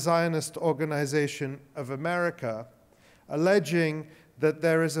by the Zionist Organization of America, alleging that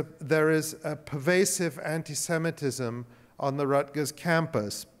there is a pervasive anti-Semitism on the Rutgers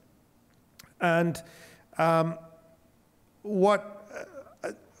campus. And what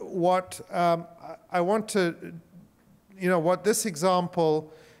I want to, what this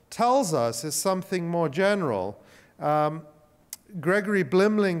example tells us is something more general. Gregory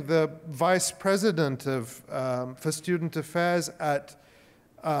Blimling, the vice president for student affairs at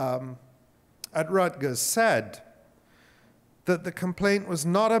Rutgers, said that the complaint was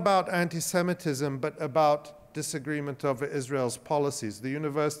not about anti-Semitism, but about disagreement over Israel's policies. The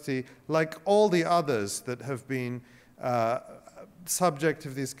university, like all the others that have been subject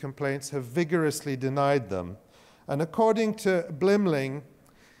of these complaints, have vigorously denied them. And according to Blimling,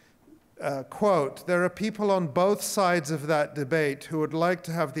 quote, "There are people on both sides of that debate who would like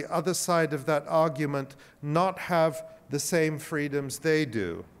to have the other side of that argument not have the same freedoms they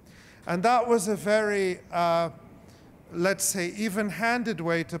do." And that was a very, let's say, even-handed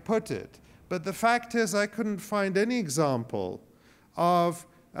way to put it. But the fact is, I couldn't find any example of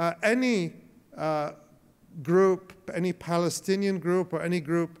any group, any Palestinian group, or any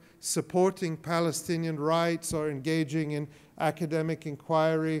group supporting Palestinian rights or engaging in academic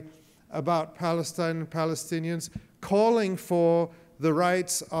inquiry about Palestine and Palestinians, calling for the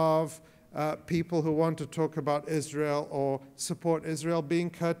rights of people who want to talk about Israel or support Israel being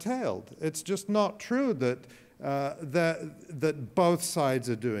curtailed. It's just not true that both sides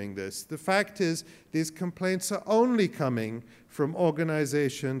are doing this. The fact is, these complaints are only coming from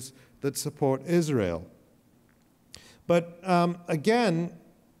organizations that support Israel. But again,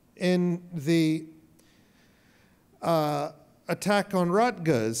 in the attack on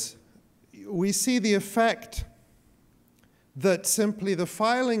Rutgers, we see the effect that simply the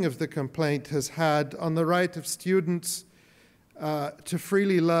filing of the complaint has had on the right of students to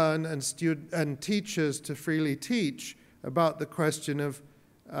freely learn and teachers to freely teach about the question of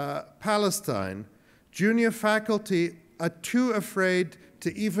Palestine. Junior faculty are too afraid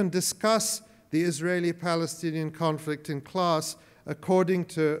to even discuss the Israeli-Palestinian conflict in class, according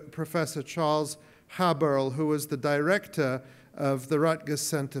to Professor Charles Haberl, who was the director of the Rutgers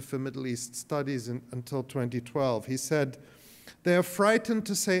Center for Middle East Studies until 2012. He said, "They are frightened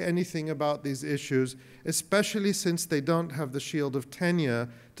to say anything about these issues, especially since they don't have the shield of tenure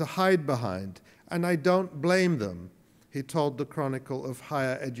to hide behind, and I don't blame them," he told the Chronicle of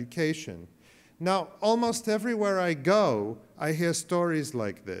Higher Education. Now, almost everywhere I go, I hear stories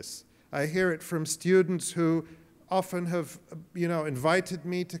like this. I hear it from students who often have, invited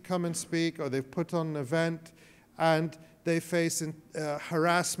me to come and speak, or they've put on an event, and they face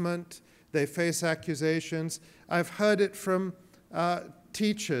harassment, they face accusations. I've heard it from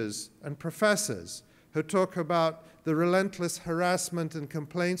teachers and professors who talk about the relentless harassment and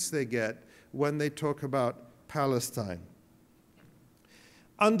complaints they get when they talk about Palestine.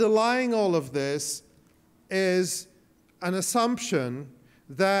 Underlying all of this is an assumption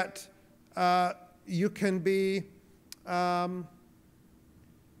that you can be that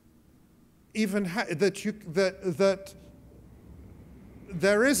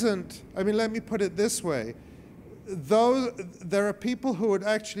there isn't. I mean, let me put it this way: there are people who would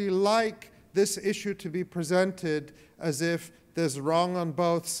actually like this issue to be presented as if there's wrong on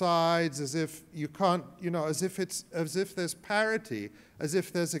both sides, as if you can't, as if there's parity, as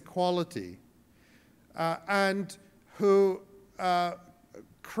if there's equality, and who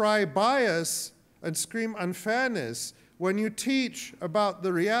cry bias and scream unfairness when you teach about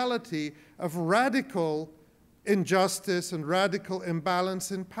the reality of radical injustice and radical imbalance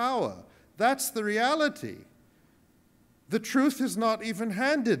in power. That's the reality. The truth is not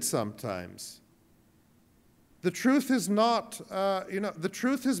even-handed sometimes. The truth is not, the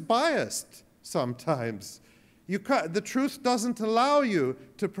truth is biased sometimes. The truth doesn't allow you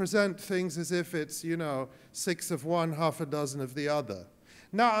to present things as if it's, 6 of one, half a dozen of the other.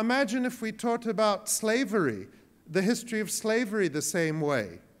 Now imagine if we taught about slavery, the history of slavery the same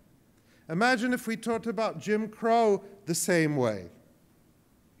way. Imagine if we taught about Jim Crow the same way.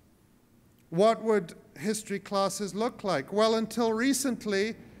 What would history classes look like? Well, until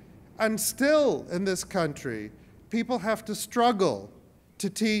recently, and still in this country, people have to struggle to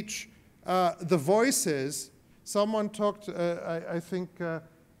teach the voices. Someone talked, I think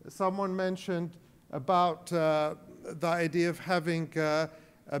someone mentioned about the idea of having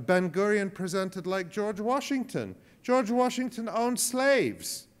Ben-Gurion presented like George Washington. George Washington owned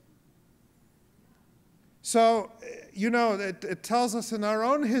slaves. So, it tells us in our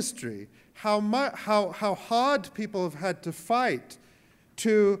own history how hard people have had to fight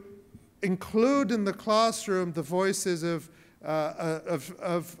to include in the classroom the voices of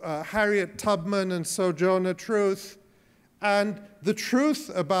Harriet Tubman and Sojourner Truth, and the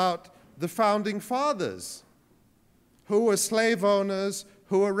truth about the founding fathers, who were slave owners,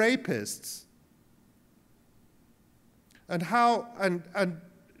 who were rapists, and how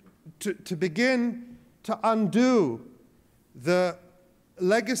to begin to undo the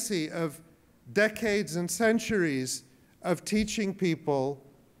legacy of decades and centuries of teaching people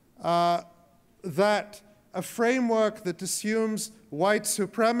that a framework that assumes white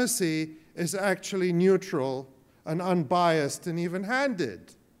supremacy is actually neutral and unbiased and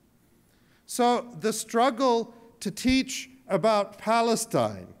even-handed. So the struggle to teach about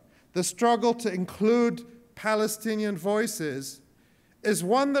Palestine, the struggle to include Palestinian voices, is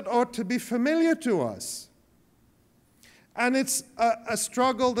one that ought to be familiar to us. And it's a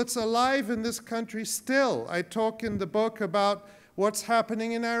struggle that's alive in this country still. I talk in the book about what's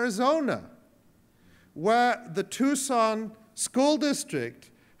happening in Arizona, where the Tucson school district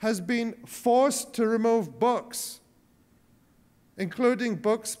has been forced to remove books, including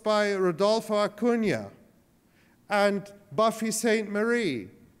books by Rodolfo Acuna and Buffy St. Marie,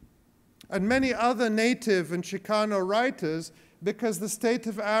 and many other Native and Chicano writers, because the state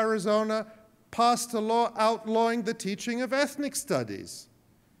of Arizona passed a law outlawing the teaching of ethnic studies,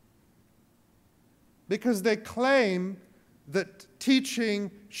 because they claim that teaching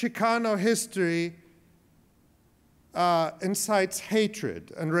Chicano history incites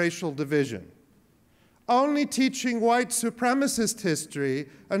hatred and racial division. Only teaching white supremacist history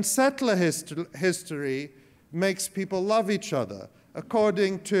and settler history makes people love each other,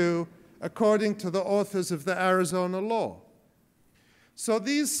 according to the authors of the Arizona law. So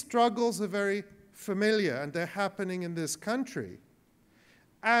these struggles are very familiar, and they're happening in this country.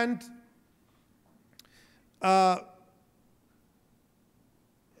 And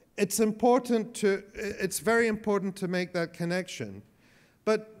it's very important to make that connection.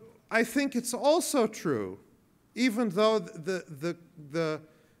 But I think it's also true, even though the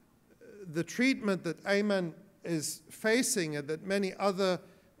treatment that Iymen is facing and that many other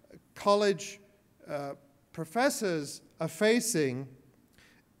college professors are facing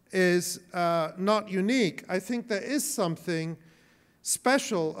is not unique. I think there is something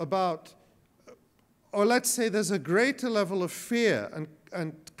special about, or let's say there's a greater level of fear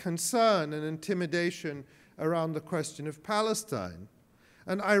and concern and intimidation around the question of Palestine.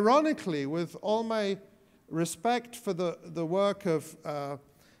 And ironically, with all my respect for the work of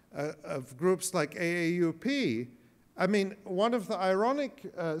groups like AAUP, I mean, one of the ironic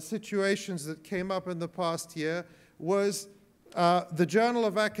situations that came up in the past year was the Journal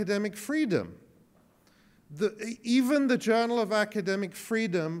of Academic Freedom. Even the Journal of Academic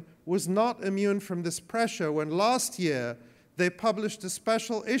Freedom was not immune from this pressure when last year they published a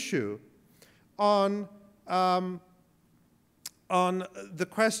special issue on on the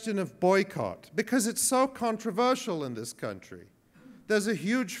question of boycott, because it's so controversial in this country. There's a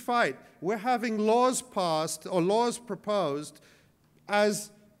huge fight. We're having laws passed or laws proposed,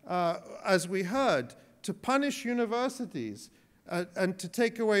 as we heard, to punish universities and to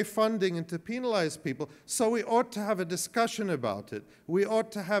take away funding and to penalize people. So we ought to have a discussion about it. We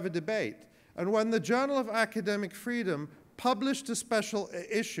ought to have a debate. And when the Journal of Academic Freedom published a special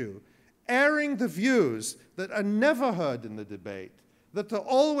issue airing the views that are never heard in the debate, that are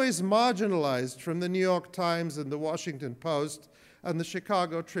always marginalized from the New York Times and the Washington Post and the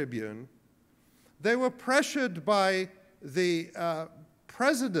Chicago Tribune, they were pressured by the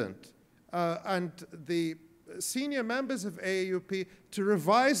president and the senior members of AAUP to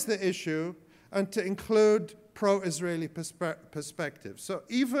revise the issue and to include pro-Israeli perspective. So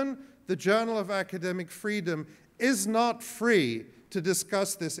even the Journal of Academic Freedom is not free to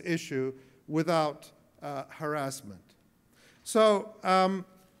discuss this issue without harassment. So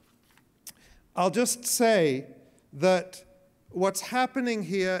I'll just say that what's happening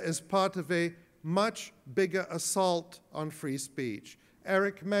here is part of a much bigger assault on free speech.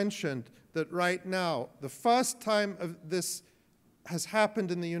 Eric mentioned that right now, the first time this has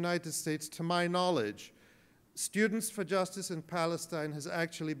happened in the United States, to my knowledge, Students for Justice in Palestine has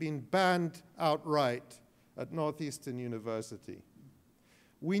actually been banned outright at Northeastern University.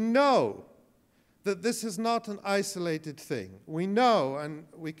 We know that this is not an isolated thing. We know, and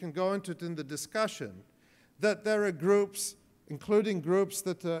we can go into it in the discussion, that there are groups, including groups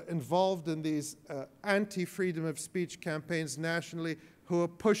that are involved in these anti-freedom of speech campaigns nationally, who are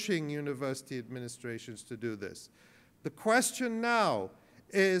pushing university administrations to do this. The question now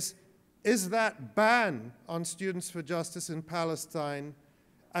is that ban on Students for Justice in Palestine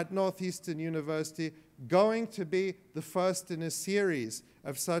at Northeastern University going to be the first in a series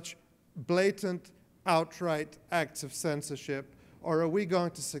of such blatant, outright acts of censorship, or are we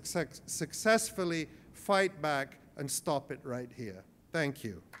going to successfully fight back and stop it right here? Thank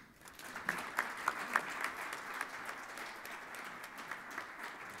you.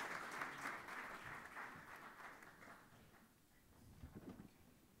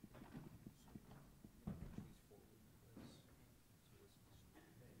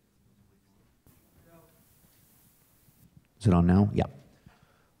 Is it on now? Yeah.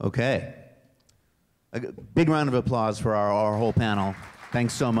 Okay. A big round of applause for our whole panel.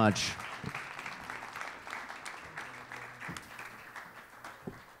 Thanks so much.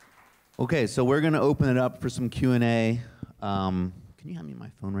 Okay, so we're going to open it up for some Q&A. Can you hand me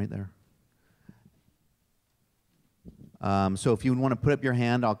my phone right there? So if you want to put up your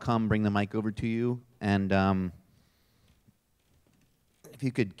hand, I'll come bring the mic over to you. And if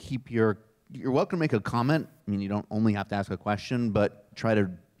you could keep you're welcome to make a comment. I mean, you don't only have to ask a question, but try to,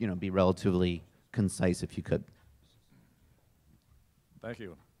 be relatively concise if you could. Thank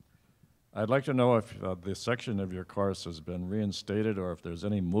you. I'd like to know if this section of your course has been reinstated or if there's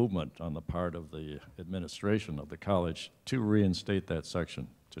any movement on the part of the administration of the college to reinstate that section,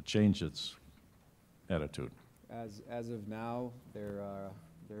 to change its attitude. As of now, there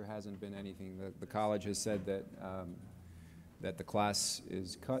hasn't been anything. The college has said that that the class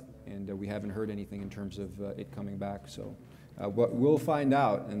is cut, and we haven't heard anything in terms of it coming back. So what we'll find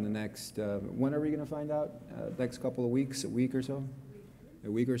out in the next, when are we going to find out? Next couple of weeks, a week or so?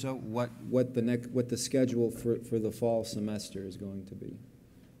 A week or so? What the schedule for the fall semester is going to be.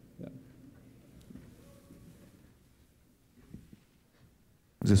 Yeah.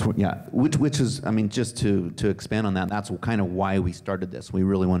 Which is, I mean, just to expand on that, that's kind of why we started this. We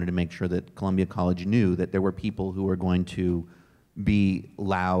really wanted to make sure that Columbia College knew that there were people who were going to be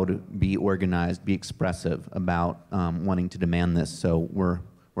loud, be organized, be expressive about wanting to demand this. So we're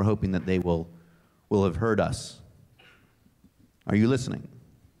hoping that they will have heard us. Are you listening?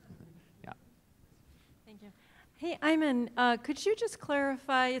 Yeah. Thank you. Hey, Iymen, could you just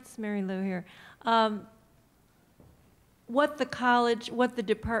clarify? It's Mary Lou here. What the college, what the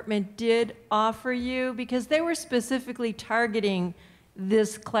department did offer you, because they were specifically targeting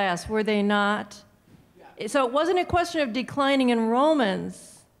this class, were they not? Yeah. So it wasn't a question of declining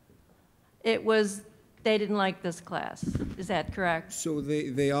enrollments. It was they didn't like this class. Is that correct? So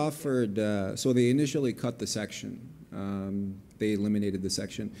they offered, so they initially cut the section. They eliminated the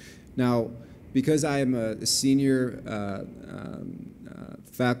section. Now, because I am a senior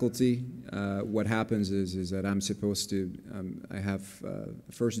faculty, what happens is that I'm supposed to, I have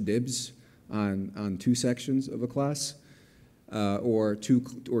first dibs on two sections of a class or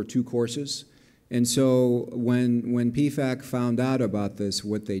two courses. And so when PFAC found out about this,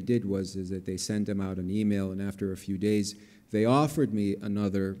 what they did was that they sent them out an email, and after a few days, they offered me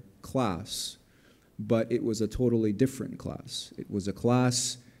another class. but it was a totally different class. It was a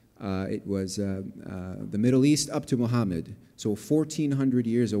class, it was the Middle East up to Muhammad, so 1,400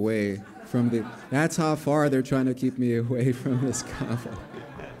 years away from the, that's how far they're trying to keep me away from this conflict.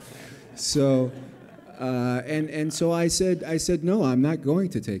 So, and so I said, no, I'm not going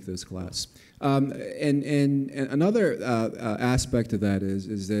to take this class. And another aspect of that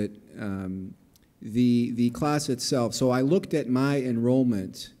is that the class itself, so I looked at my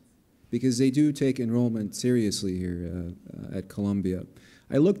enrollment, because they do take enrollment seriously here at Columbia.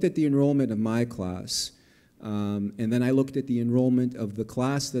 I looked at the enrollment of my class, and then I looked at the enrollment of the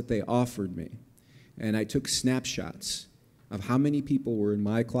class that they offered me. And I took snapshots of how many people were in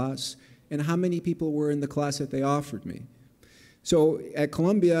my class and how many people were in the class that they offered me. So at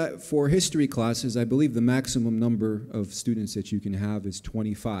Columbia, for history classes, I believe the maximum number of students that you can have is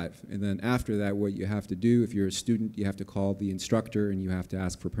 25. And then after that, what you have to do, if you're a student, you have to call the instructor and you have to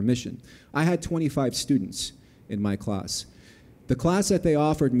ask for permission. I had 25 students in my class. The class that they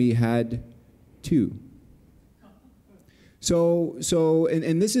offered me had 2.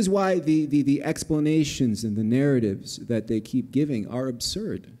 And this is why the explanations and the narratives that they keep giving are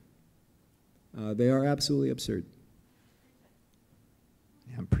absurd. They are absolutely absurd.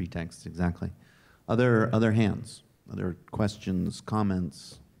 Yeah, pretext, exactly. Other hands, other questions,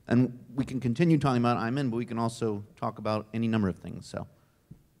 comments, and we can continue talking about Iymen, but we can also talk about any number of things. So,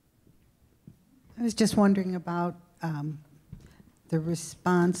 I was just wondering about the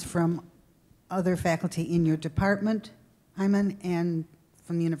response from other faculty in your department, Iymen, and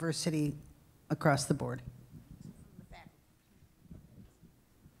from the university across the board.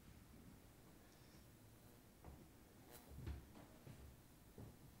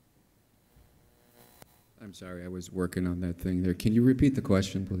 I'm sorry, I was working on that thing there. Can you repeat the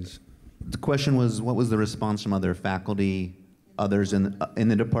question, please? the question was, what was the response from other faculty, others in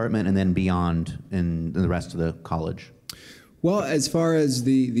the department, and then beyond in the rest of the college? Well, as far as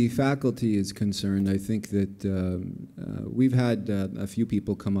the faculty is concerned, I think that we've had a few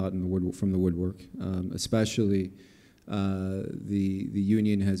people come out from the woodwork, especially the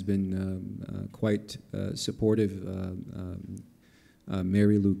union has been quite supportive.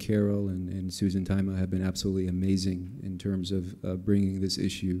 Mary Lou Carroll and Susan Tima have been absolutely amazing in terms of bringing this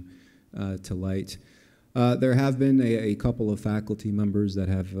issue to light. There have been a couple of faculty members that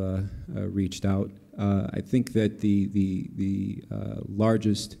have reached out. I think that the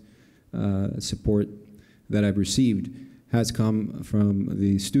largest support that I've received has come from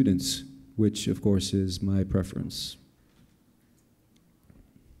the students, which of course is my preference.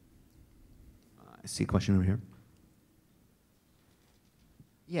 I see a question over here.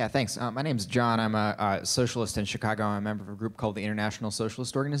 Yeah, thanks. My name's John. I'm a socialist in Chicago. I'm a member of a group called the International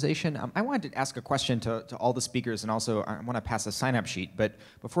Socialist Organization. I wanted to ask a question to all the speakers, and also I want to pass a sign-up sheet. But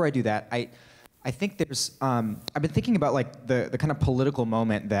before I do that, I think there's, I've been thinking about like the kind of political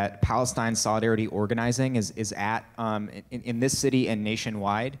moment that Palestine solidarity organizing is at in this city and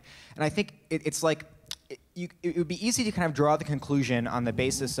nationwide. And I think it's like, it would be easy to kind of draw the conclusion on the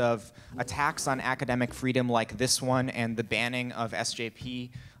basis of attacks on academic freedom like this one and the banning of SJP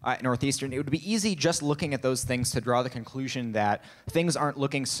at Northeastern. It would be easy just looking at those things to draw the conclusion that things aren't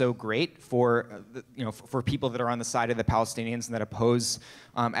looking so great for for people that are on the side of the Palestinians and that oppose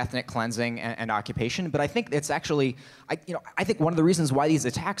ethnic cleansing and occupation. But I think it's actually, I think one of the reasons why these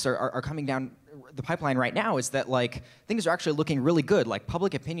attacks are coming down the pipeline right now is that like things are actually looking really good. Like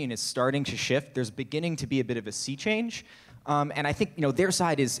public opinion is starting to shift. There's beginning to be a bit of a sea change, and I think their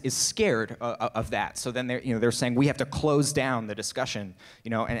side is scared of that. So then they're saying we have to close down the discussion,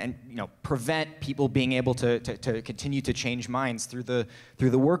 and prevent people being able to continue to change minds through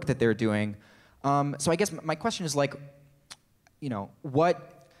the work that they're doing. So I guess my question is like,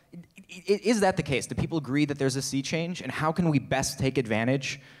 what is that the case? Do people agree that there's a sea change, and how can we best take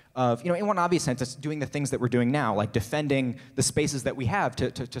advantage of, in one obvious sense, it's doing the things that we're doing now, like defending the spaces that we have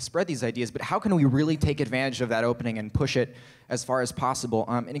to spread these ideas, but how can we really take advantage of that opening and push it as far as possible?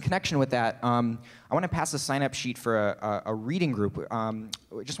 And in connection with that, I want to pass a sign-up sheet for a reading group.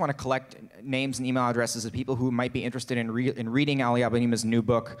 We just want to collect names and email addresses of people who might be interested in reading Ali Abdenima's new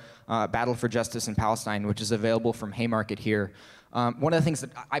book, Battle for Justice in Palestine, which is available from Haymarket here. One of the things that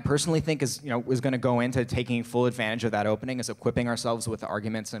I personally think is going to go into taking full advantage of that opening is equipping ourselves with the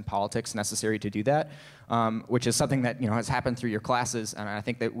arguments and politics necessary to do that, which is something that has happened through your classes, and I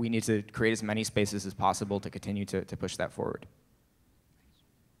think that we need to create as many spaces as possible to continue to push that forward.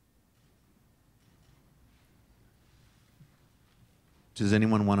 Does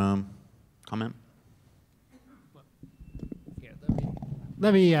anyone want to comment?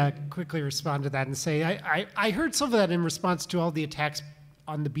 Let me quickly respond to that and say I heard some of that in response to all the attacks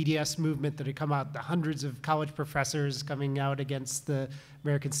on the BDS movement that had come out, the hundreds of college professors coming out against the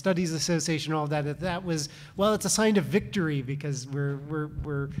American Studies Association, all that, that was, well, it's a sign of victory because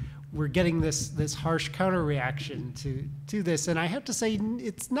we're getting this harsh counter reaction to this. And I have to say,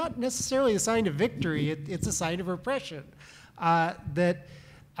 it's not necessarily a sign of victory, it's a sign of repression. That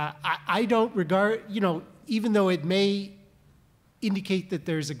I don't regard, even though it may indicate that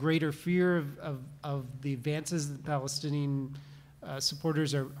there's a greater fear of the advances that Palestinian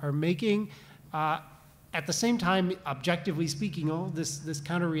supporters are making. At the same time, objectively speaking, this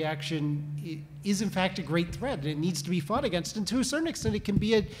counter reaction is in fact a great threat, and it needs to be fought against. And to a certain extent, it can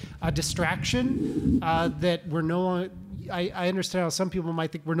be a distraction that we're no longer. I understand how some people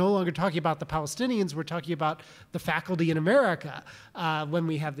might think we're no longer talking about the Palestinians, we're talking about the faculty in America when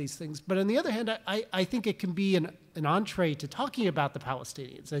we have these things. But on the other hand, I think it can be an entree to talking about the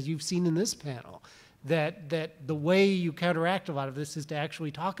Palestinians, as you've seen in this panel, that the way you counteract a lot of this is to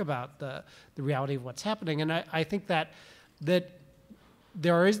actually talk about the reality of what's happening. And I think that it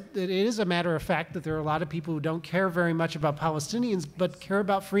is a matter of fact that there are a lot of people who don't care very much about Palestinians, but care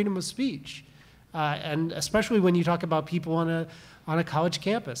about freedom of speech. And especially when you talk about people on a college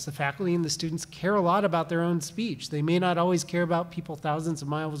campus, the faculty and the students care a lot about their own speech. They may not always care about people thousands of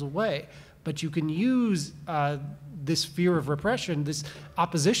miles away, but you can use this fear of repression, this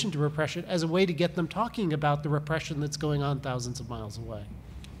opposition to repression, as a way to get them talking about the repression that's going on thousands of miles away.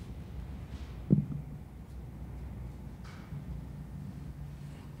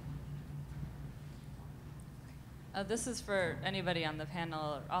 This is for anybody on the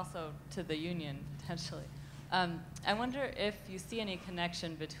panel, or also to the union, potentially. I wonder if you see any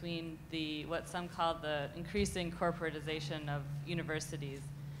connection between what some call the increasing corporatization of universities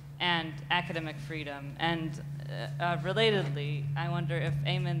and academic freedom. And relatedly, I wonder if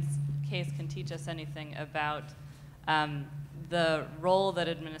Iymen's case can teach us anything about the role that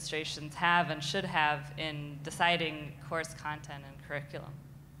administrations have and should have in deciding course content and curriculum.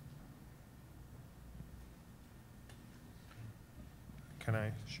 Can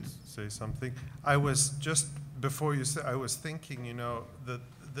I say something? I was just, before you said, I was thinking,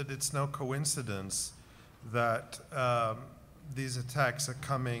 that it's no coincidence that these attacks are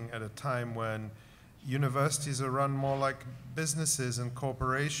coming at a time when universities are run more like businesses and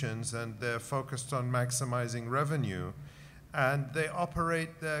corporations, and they're focused on maximizing revenue, and they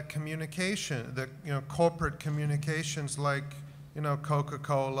operate their communication, corporate communications like,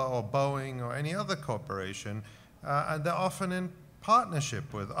 Coca-Cola or Boeing or any other corporation, and they're often in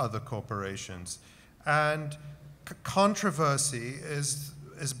partnership with other corporations. And controversy is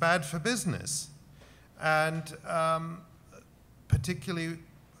bad for business. And particularly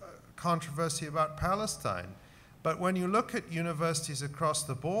controversy about Palestine. But when you look at universities across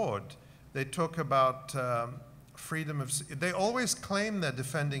the board, they talk about freedom of, they always claim they're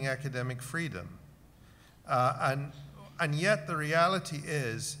defending academic freedom. And yet the reality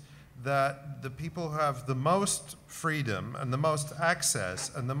is that the people who have the most freedom and the most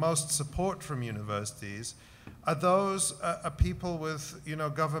access and the most support from universities are those people with,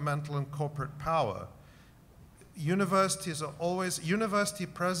 governmental and corporate power. Universities are always, university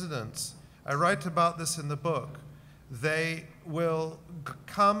presidents, I write about this in the book, they will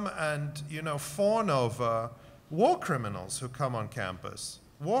come and, fawn over war criminals who come on campus.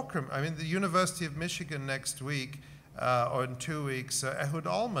 I mean, the University of Michigan next week, or in 2 weeks, Ehud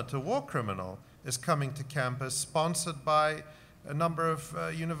Olmert, a war criminal, is coming to campus, sponsored by a number of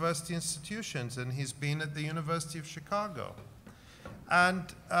university institutions, and he's been at the University of Chicago.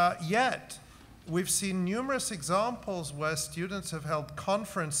 And yet, we've seen numerous examples where students have held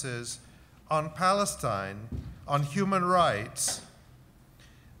conferences on Palestine, on human rights,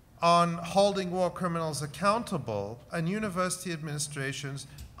 on holding war criminals accountable, and university administrations,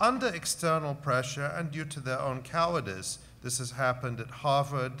 under external pressure and due to their own cowardice. This has happened at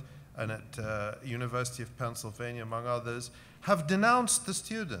Harvard and at University of Pennsylvania, among others, have denounced the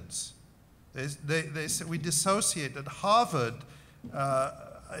students. They said, we dissociate. At Harvard,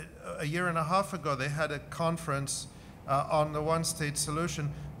 a year and a half ago, they had a conference on the one-state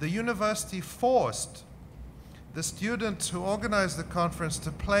solution. The university forced the students who organized the conference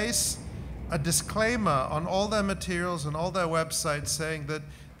to place a disclaimer on all their materials and all their websites saying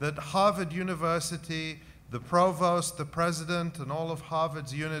that Harvard University, the provost, the president, and all of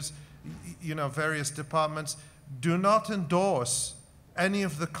Harvard's units, various departments, do not endorse any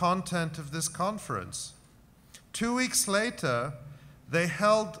of the content of this conference. 2 weeks later, they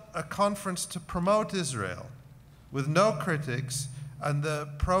held a conference to promote Israel with no critics, and the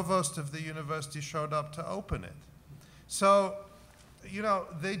provost of the university showed up to open it. So,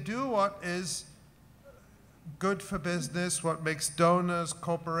 they do what is good for business, what makes donors,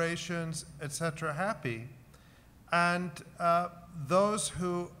 corporations, etc. happy. And those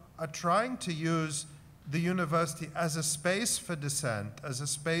who are trying to use the university as a space for dissent, as a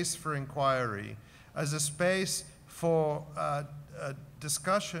space for inquiry, as a space for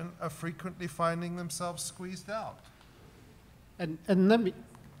discussion, are frequently finding themselves squeezed out. And let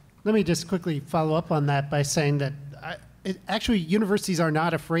me just quickly follow up on that by saying that actually universities are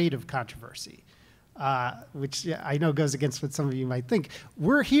not afraid of controversy, which I know goes against what some of you might think.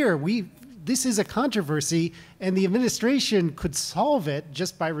 We're here. This is a controversy, and the administration could solve it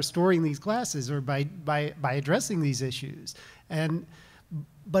just by restoring these classes or by addressing these issues.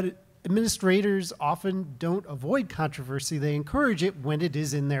 But administrators often don't avoid controversy. They encourage it when it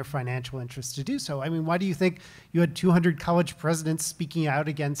is in their financial interest to do so. I mean, why do you think you had 200 college presidents speaking out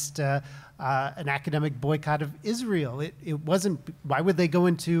against an academic boycott of Israel? It wasn't, why would they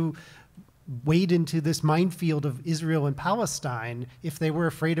wade into this minefield of Israel and Palestine if they were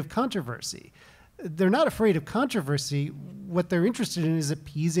afraid of controversy? They're not afraid of controversy. What they're interested in is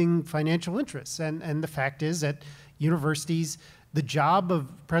appeasing financial interests. And the fact is that universities, the job of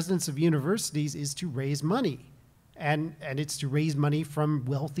presidents of universities is to raise money. And it's to raise money from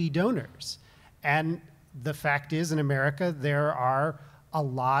wealthy donors. And the fact is, in America, there are a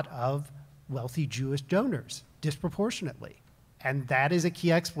lot of wealthy Jewish donors, disproportionately. And that is a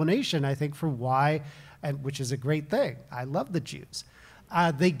key explanation, I think, for why, and which is a great thing. I love the Jews.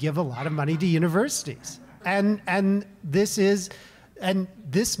 They give a lot of money to universities. And this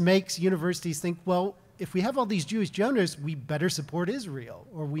makes universities think, well, if we have all these Jewish donors, we better support Israel,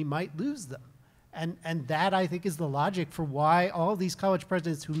 or we might lose them. And that, I think, is the logic for why all these college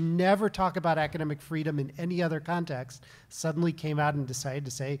presidents who never talk about academic freedom in any other context suddenly came out and decided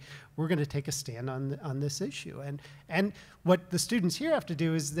to say, we're going to take a stand on this issue. And what the students here have to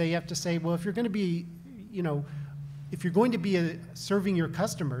do is they have to say, well, if you're going to be, if you're going to be serving your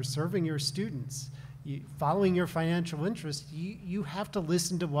customers, serving your students, following your financial interest, you have to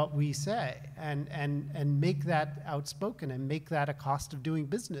listen to what we say and make that outspoken and make that a cost of doing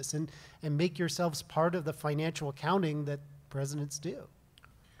business and make yourselves part of the financial accounting that presidents do.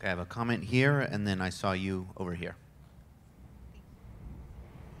 Okay, I have a comment here, and then I saw you over here.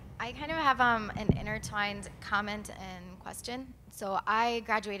 I kind of have an intertwined comment and question. So I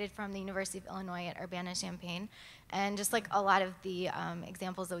graduated from the University of Illinois at Urbana-Champaign, and just like a lot of the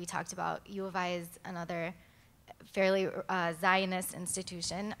examples that we talked about, U of I is another fairly Zionist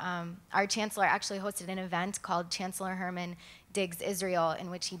institution. Our chancellor actually hosted an event called Chancellor Herman Digs Israel,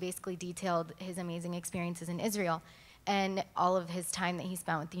 in which he basically detailed his amazing experiences in Israel and all of his time that he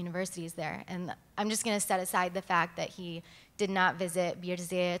spent with the universities there. And I'm just going to set aside the fact that he did not visit Bir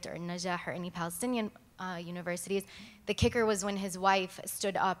Zayt or Najah or any Palestinian universities. The kicker was when his wife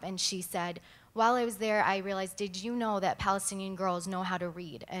stood up and she said, while I was there, I realized, did you know that Palestinian girls know how to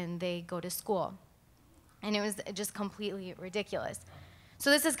read and they go to school? And it was just completely ridiculous. So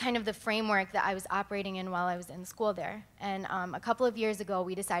this is kind of the framework that I was operating in while I was in school there. And a couple of years ago,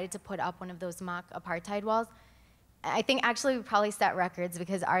 we decided to put up one of those mock apartheid walls. I think actually we probably set records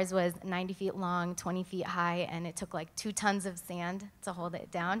because ours was 90 feet long, 20 feet high, and it took like 2 tons of sand to hold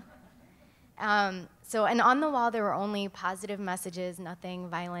it down. And on the wall, there were only positive messages, nothing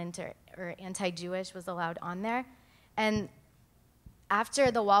violent or anti-Jewish was allowed on there. And after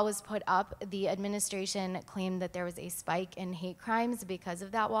the wall was put up, the administration claimed that there was a spike in hate crimes because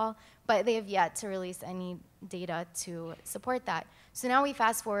of that wall, but they have yet to release any data to support that. So now we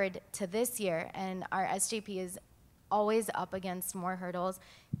fast forward to this year, and our SJP is always up against more hurdles.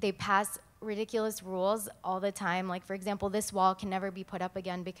 They pass ridiculous rules all the time. Like, for example, this wall can never be put up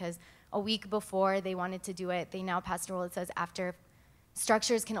again because a week before they wanted to do it, they now passed a rule that says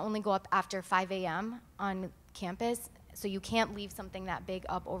structures can only go up after 5 a.m. on campus, so you can't leave something that big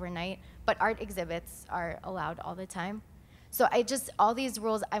up overnight, but art exhibits are allowed all the time. So all these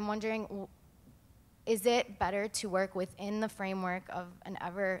rules, I'm wondering, is it better to work within the framework of an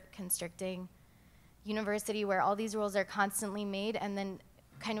ever-constricting university where all these rules are constantly made and then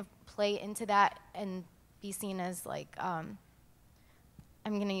kind of play into that and be seen as like, I'm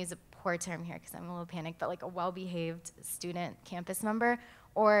gonna use a poor term here because I'm a little panicked, but like a well-behaved student campus member,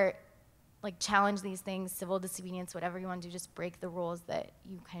 or like challenge these things, civil disobedience, whatever you want to do, just break the rules that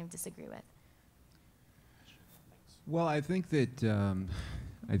you kind of disagree with? Well, I think that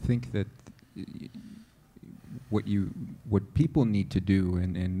what people need to do,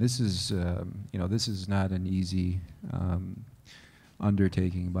 and this is this is not an easy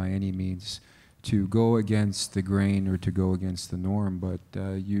undertaking by any means, to go against the grain or to go against the norm, but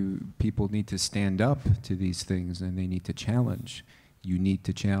people need to stand up to these things and they need to challenge. You need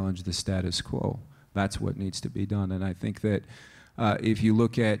to challenge the status quo. That's what needs to be done. And I think that if you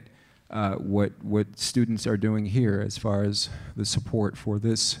look at what students are doing here as far as the support for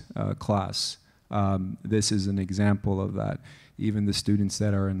this class, this is an example of that. Even the students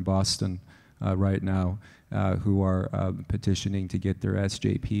that are in Boston right now who are petitioning to get their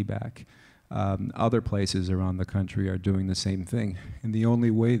SJP back. Other places around the country are doing the same thing. And the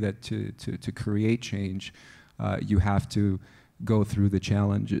only way that to create change, you have to go through the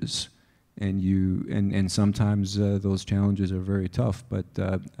challenges. And sometimes those challenges are very tough, but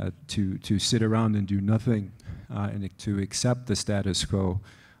to sit around and do nothing and to accept the status quo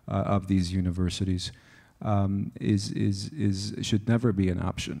of these universities should never be an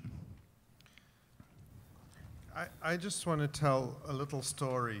option. I just want to tell a little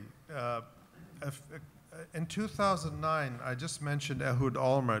story. In 2009, I just mentioned Ehud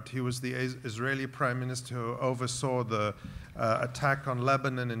Olmert. He was the Israeli prime minister who oversaw the attack on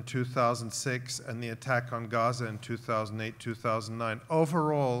Lebanon in 2006 and the attack on Gaza in 2008-2009.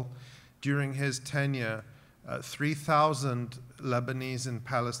 Overall, during his tenure, 3,000 Lebanese and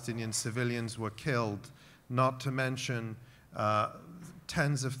Palestinian civilians were killed, not to mention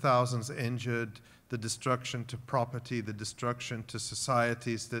tens of thousands injured, the destruction to property, the destruction to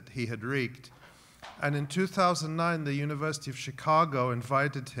societies that he had wreaked. And in 2009, the University of Chicago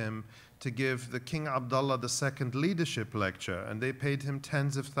invited him to give the King Abdullah II leadership lecture, and they paid him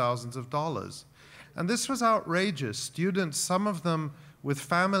tens of thousands of dollars. And this was outrageous. Students, some of them with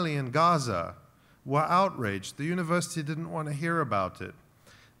family in Gaza, were outraged. The university didn't want to hear about it.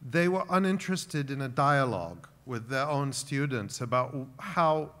 They were uninterested in a dialogue with their own students about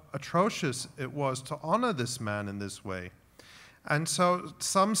how atrocious it was to honor this man in this way. And so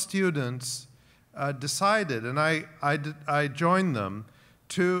some students decided, and I joined them,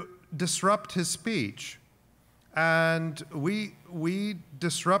 to disrupt his speech. And we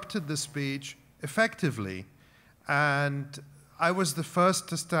disrupted the speech effectively. And I was the first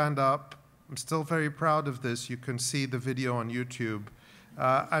to stand up. I'm still very proud of this. You can see the video on YouTube.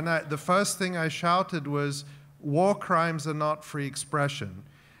 And the first thing I shouted was, "War crimes are not free expression."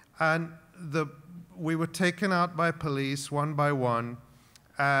 And we were taken out by police one by one,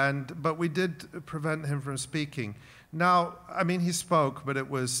 but we did prevent him from speaking. Now, I mean, he spoke, but it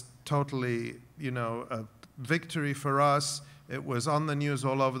was totally, a victory for us. It was on the news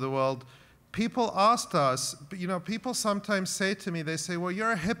all over the world. People asked us, people sometimes say to me, they say, "Well,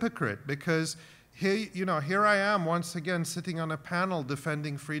 you're a hypocrite because here I am once again sitting on a panel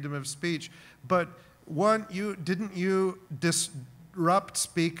defending freedom of speech, but didn't you disrupt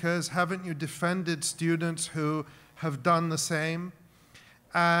speakers? Haven't you defended students who have done the same?"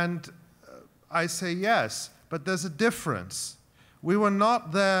 And I say yes, but there's a difference. We were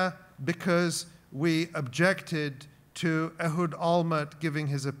not there because we objected to Ehud Olmert giving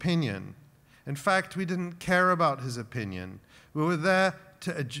his opinion. In fact, we didn't care about his opinion. We were there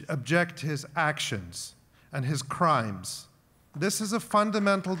to object to his actions and his crimes. This is a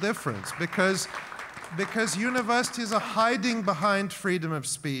fundamental difference because universities are hiding behind freedom of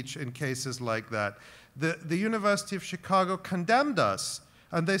speech in cases like that. The University of Chicago condemned us,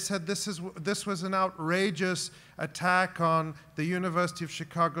 and they said this was an outrageous attack on the University of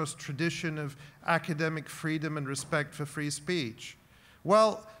Chicago's tradition of academic freedom and respect for free speech.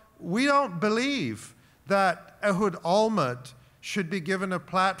 Well, we don't believe that Ehud Olmert should be given a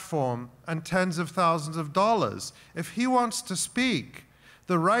platform and tens of thousands of dollars. If he wants to speak,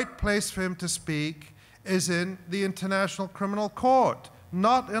 the right place for him to speak is in the International Criminal Court,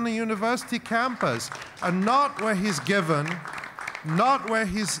 not in a university campus, and not where he's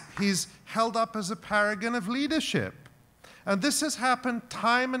held up as a paragon of leadership. And this has happened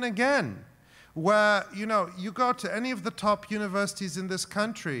time and again, where, you go to any of the top universities in this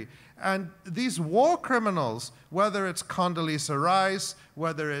country, and these war criminals, whether it's Condoleezza Rice,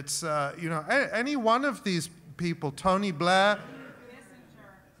 whether it's, any one of these people, Tony Blair,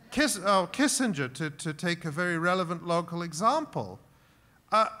 Kissinger, to take a very relevant local example,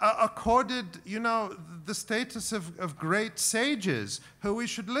 accorded, the status of great sages who we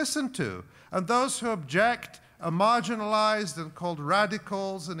should listen to. And those who object are marginalized and called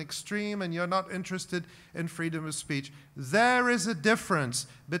radicals and extreme, and you're not interested in freedom of speech. There is a difference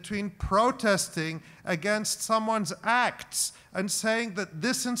between protesting against someone's acts and saying that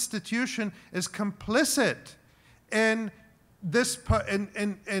this institution is complicit in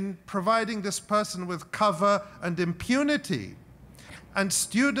providing this person with cover and impunity. And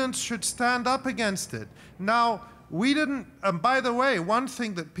students should stand up against it. Now, we didn't, and by the way, one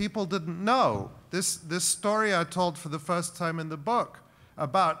thing that people didn't know, this story I told for the first time in the book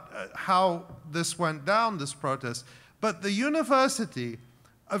about how this went down, this protest, but the University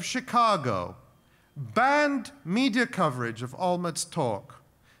of Chicago banned media coverage of Olmed's talk.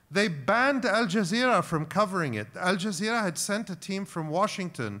 They banned Al Jazeera from covering it. Al Jazeera had sent a team from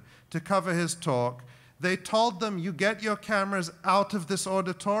Washington to cover his talk. They told them, you get your cameras out of this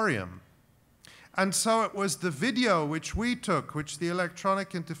auditorium. And so it was the video which we took, which the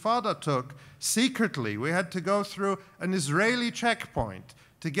Electronic Intifada took, secretly. We had to go through an Israeli checkpoint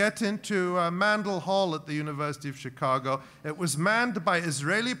to get into Mandel Hall at the University of Chicago. It was manned by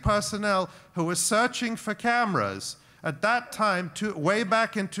Israeli personnel who were searching for cameras. At that time, way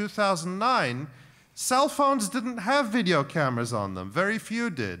back in 2009, cell phones didn't have video cameras on them. Very few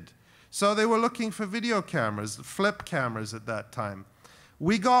did. So they were looking for video cameras, flip cameras at that time.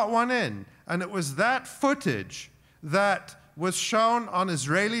 We got one in, and it was that footage that was shown on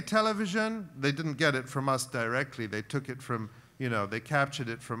Israeli television. They didn't get it from us directly. They took it from, they captured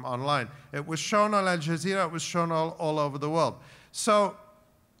it from online. It was shown on Al Jazeera. It was shown all over the world. So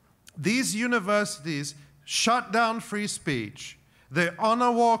these universities shut down free speech. They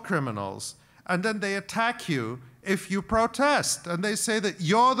honor war criminals, and then they attack you if you protest, and they say that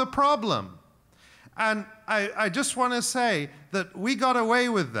you're the problem. And I just want to say that we got away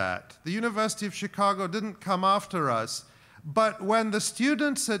with that. The University of Chicago didn't come after us, but when the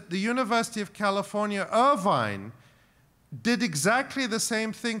students at the University of California, Irvine, did exactly the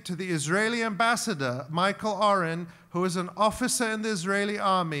same thing to the Israeli ambassador, Michael Oren, who was an officer in the Israeli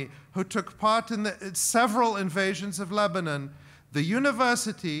army, who took part in several invasions of Lebanon, the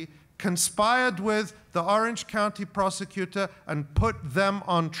university conspired with the Orange County prosecutor and put them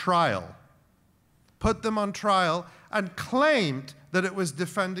on trial. Put them on trial and claimed that it was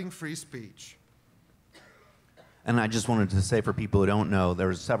defending free speech. And I just wanted to say, for people who don't know, there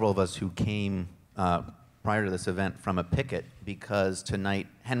were several of us who came prior to this event from a picket because tonight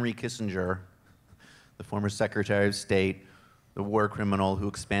Henry Kissinger, the former Secretary of State, the war criminal who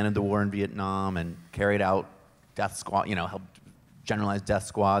expanded the war in Vietnam and carried out death squad, helped generalize death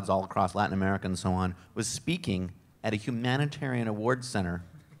squads all across Latin America and so on, was speaking at a humanitarian awards center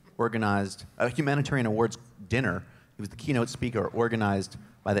organized, a humanitarian awards dinner. He was the keynote speaker organized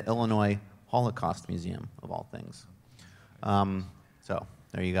by the Illinois Holocaust Museum, of all things. So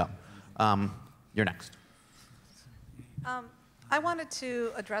there you go. You're next. I wanted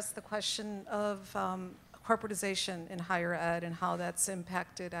to address the question of corporatization in higher ed and how that's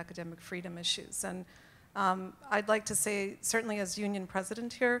impacted academic freedom issues. And I'd like to say, certainly as union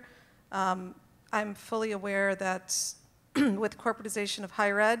president here, I'm fully aware that with corporatization of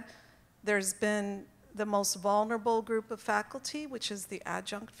higher ed, there's been the most vulnerable group of faculty, which is the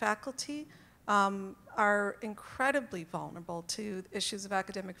adjunct faculty, are incredibly vulnerable to issues of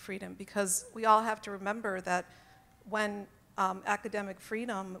academic freedom, because we all have to remember that when academic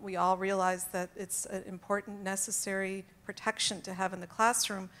freedom, we all realize that it's an important, necessary protection to have in the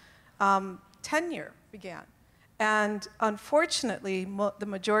classroom, tenure began. And unfortunately, the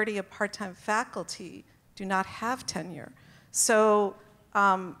majority of part-time faculty do not have tenure. So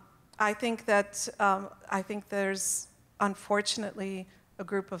I think that there's unfortunately a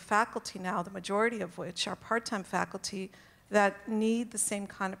group of faculty now, the majority of which are part-time faculty, that need the same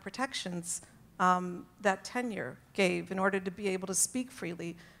kind of protections that tenure gave in order to be able to speak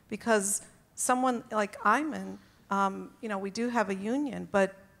freely. Because someone like Iymen, we do have a union,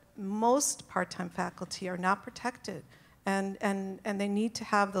 but most part-time faculty are not protected, and they need to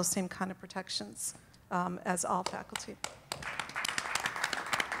have those same kind of protections as all faculty.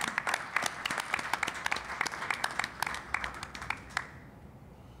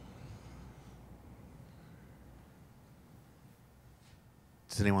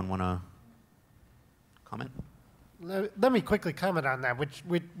 Does anyone want to comment? Let me quickly comment on that,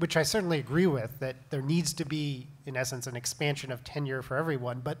 which I certainly agree with, that there needs to be, in essence, an expansion of tenure for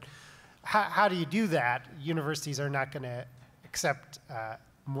everyone. But how do you do that? Universities are not going to accept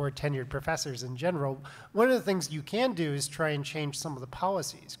more tenured professors in general. One of the things you can do is try and change some of the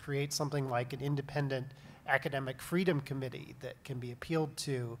policies, create something like an independent academic freedom committee that can be appealed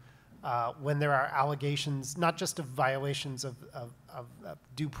to when there are allegations, not just of violations of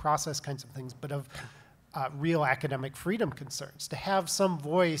due process kinds of things, but of real academic freedom concerns. To have some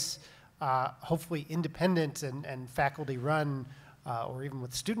voice, hopefully independent and faculty run, or even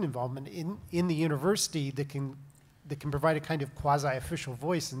with student involvement in the university that can provide a kind of quasi-official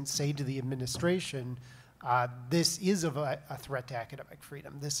voice and say to the administration, this is a threat to academic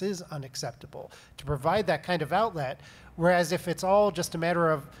freedom. This is unacceptable. To provide that kind of outlet, whereas if it's all just a matter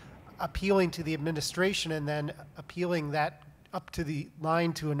of appealing to the administration and then appealing that up to the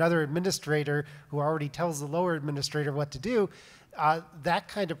line to another administrator who already tells the lower administrator what to do, that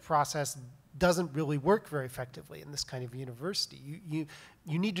kind of process doesn't really work very effectively in this kind of university.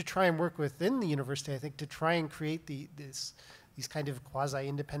 You need to try and work within the university, I think, to try and create these kind of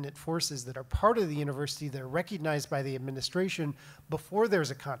quasi-independent forces that are part of the university that are recognized by the administration before there's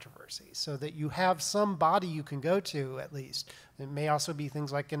a controversy, so that you have some body you can go to at least. It may also be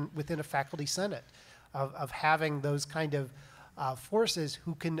things like within a faculty senate of having those kind of forces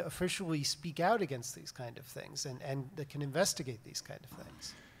who can officially speak out against these kind of things and that can investigate these kind of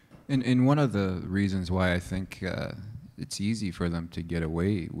things. And one of the reasons why I think it's easy for them to get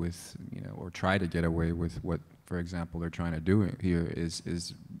away with, or try to get away with what, for example, they're trying to do here is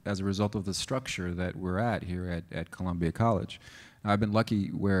as a result of the structure that we're at here at Columbia College. Now, I've been lucky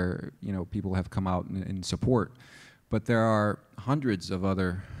where, people have come out in support, but there are hundreds of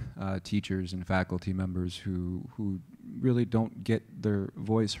other teachers and faculty members who really don't get their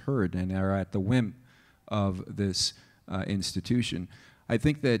voice heard and are at the whim of this institution. I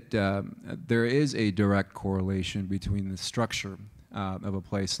think that there is a direct correlation between the structure of a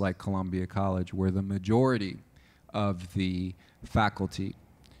place like Columbia College, where the majority of the faculty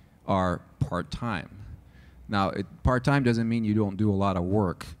are part-time. Now, part-time doesn't mean you don't do a lot of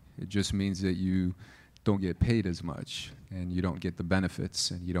work. It just means that you don't get paid as much, and you don't get the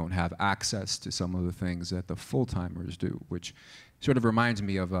benefits, and you don't have access to some of the things that the full-timers do, which sort of reminds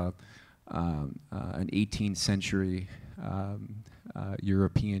me of an 18th century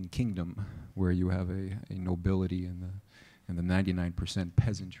European kingdom, where you have a nobility and the 99%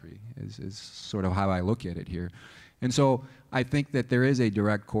 peasantry is sort of how I look at it here. And so I think that there is a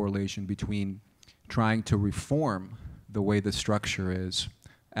direct correlation between trying to reform the way the structure is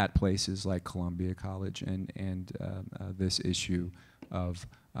at places like Columbia College and this issue of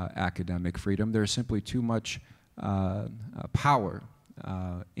academic freedom. There's simply too much power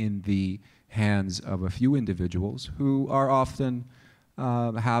in the hands of a few individuals who are often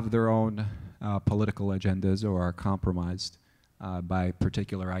have their own political agendas or are compromised by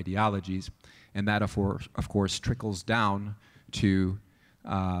particular ideologies, and that of course trickles down to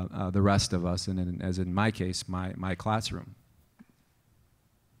the rest of us, and as in my case, my classroom.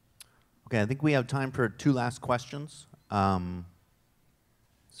 Okay, I think we have time for 2 last questions.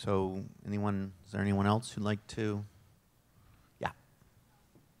 So is there anyone else who'd like to? Yeah.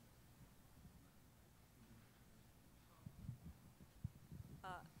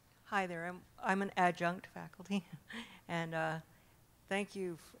 Hi there, I'm an adjunct faculty, and thank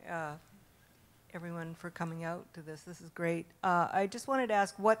you everyone for coming out to this. This is great. I just wanted to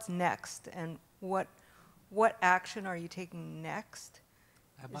ask what's next, and what action are you taking next?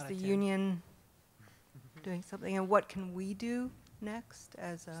 Is the union doing something, and what can we do next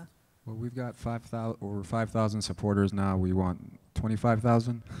as a... Well, we've got over 5,000 supporters now. We want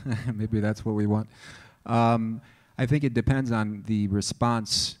 25,000. Maybe that's what we want. I think it depends on the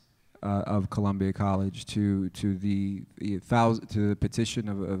response of Columbia College to the petition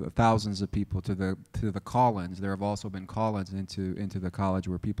of thousands of people, to the call-ins. There have also been call-ins into the college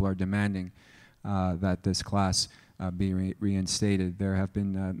where people are demanding that this class be reinstated. There have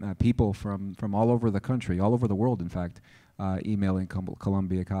been people from all over the country, all over the world, in fact, emailing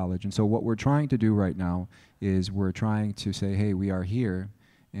Columbia College. And so what we're trying to do right now is we're trying to say, hey, we are here,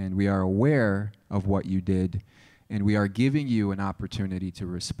 and we are aware of what you did, and we are giving you an opportunity to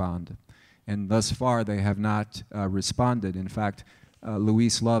respond. And thus far, they have not responded. In fact,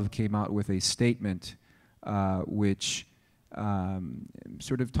 Louise Love came out with a statement which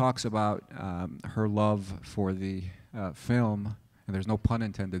sort of talks about her love for the film, and there's no pun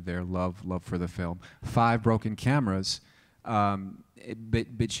intended there, love for the film. 5 broken cameras,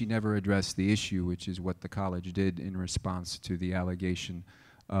 but she never addressed the issue, which is what the college did in response to the allegation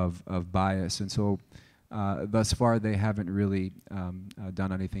of bias. And so thus far, they haven't really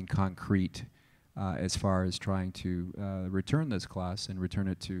done anything concrete as far as trying to return this class and return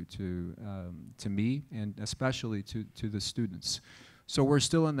it to me, and especially to the students. So we're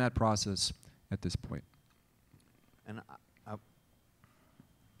still in that process at this point. And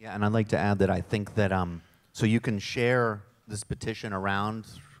yeah, and I'd like to add that I think that so you can share this petition around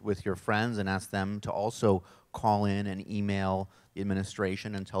with your friends and ask them to also call in and email the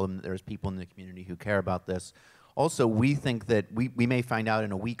administration and tell them that there's people in the community who care about this. Also, we think that we may find out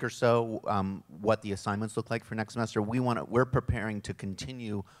in a week or so what the assignments look like for next semester. We're preparing to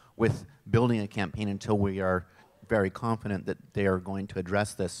continue with building a campaign until we are very confident that they are going to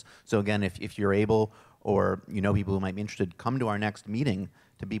address this. So again, if you're able, or you know people who might be interested, come to our next meeting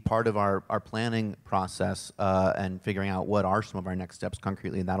to be part of our planning process and figuring out what are some of our next steps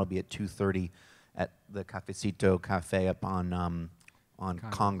concretely, and that'll be at 2:30 at the Cafecito Cafe up on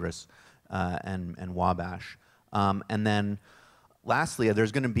Congress and Wabash. And then Lastly,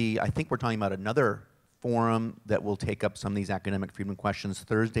 there's going to be, I think we're talking about another forum that will take up some of these academic freedom questions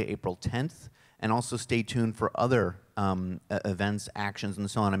Thursday, April 10th, and also stay tuned for other events, actions, and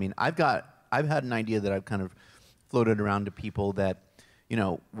so on. I mean, I've had an idea that I've kind of floated around to people that, you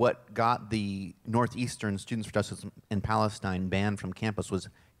know, what got the Northeastern Students for Justice in Palestine banned from campus was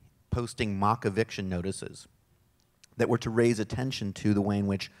posting mock eviction notices that were to raise attention to the way in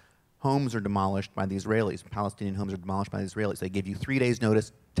which homes are demolished by the Israelis. Palestinian homes are demolished by the Israelis. They give you 3 days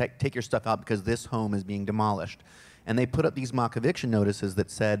notice, take your stuff out because this home is being demolished. And they put up these mock eviction notices that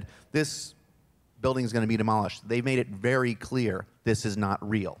said, this building is going to be demolished. They made it very clear this is not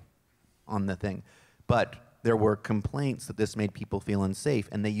real on the thing. But there were complaints that this made people feel unsafe,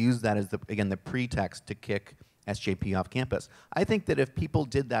 and they used that as, again, the pretext to kick SJP off campus. I think that if people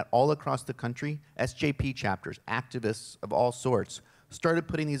did that all across the country, SJP chapters, activists of all sorts, started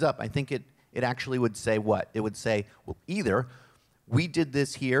putting these up, I think it actually would say what? It would say, well, either we did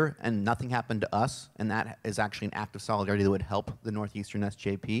this here and nothing happened to us, and that is actually an act of solidarity that would help the Northeastern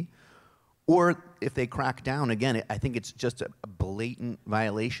SJP, or if they crack down, again, I think it's just a blatant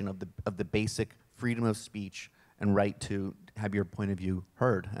violation of the basic freedom of speech and right to have your point of view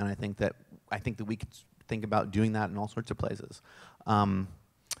heard. And I think that we could think about doing that in all sorts of places.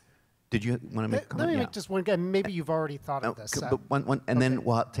 Did you want to make a comment? Let me make just one, maybe you've already thought of this. But and then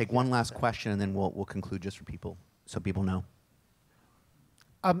we'll take one last question, and then we'll conclude just for people, so people know.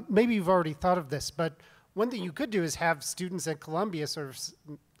 Maybe you've already thought of this, but one thing you could do is have students at Columbia sort of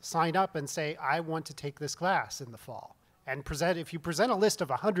sign up and say, I want to take this class in the fall. And if you present a list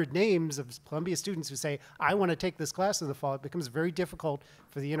of 100 names of Columbia students who say, I want to take this class in the fall, it becomes very difficult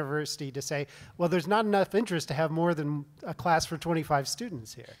for the university to say, well, there's not enough interest to have more than a class for 25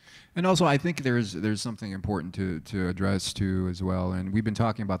 students here. And also, I think there's something important to address too as well. And we've been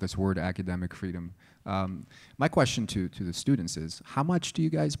talking about this word academic freedom. My question to the students is, how much do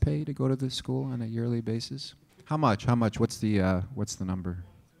you guys pay to go to this school on a yearly basis? How much? What's the number?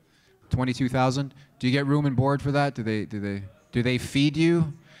 22,000? Do you get room and board for that? Do they feed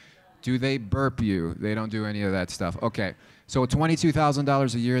you? Do they burp you? They don't do any of that stuff. Okay. So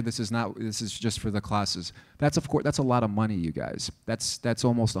 $22,000 a year, this is just for the classes. That's a lot of money, you guys. That's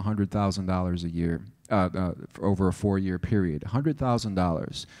almost $100,000 a year for over a 4-year period.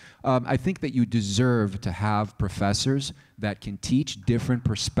 $100,000. I think that you deserve to have professors that can teach different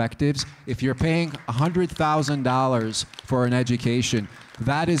perspectives. If you're paying $100,000 for an education,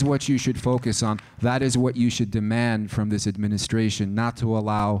 that is what you should focus on. That is what you should demand from this administration, not to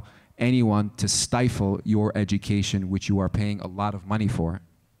allow anyone to stifle your education, which you are paying a lot of money for.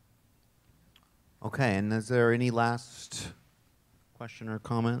 Okay, and is there any last question or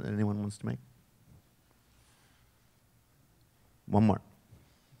comment that anyone wants to make? One more.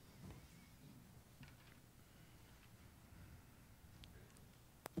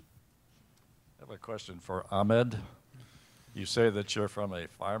 I have a question for Ahmed. You say that you're from a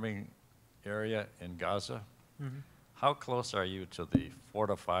farming area in Gaza. Mm-hmm. How close are you to the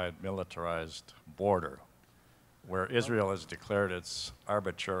fortified, militarized border where Israel has declared its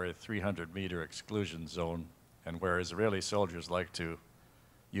arbitrary 300-meter exclusion zone and where Israeli soldiers like to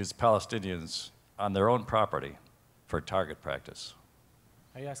use Palestinians on their own property for target practice?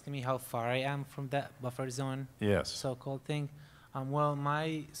 Are you asking me how far I am from that buffer zone? Yes. So-called thing? Well,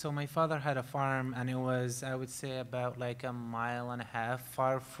 my father had a farm, and it was, I would say, about like 1.5 miles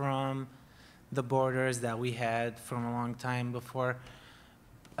far from the borders that we had from a long time before.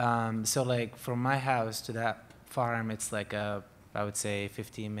 So like from my house to that farm, it's like I would say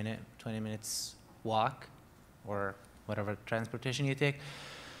 15-minute, 20 minutes walk or whatever transportation you take.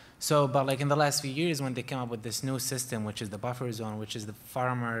 So, but like in the last few years when they came up with this new system, which is the buffer zone, which is the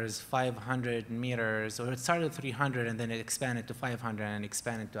farmers 500 meters, or it started at 300 and then it expanded to 500 and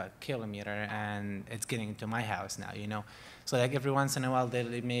expanded to 1 kilometer, and it's getting into my house now, you know. So like every once in a while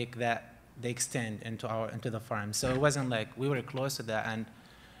they make that, they extend into the farm. So it wasn't like we were close to that. And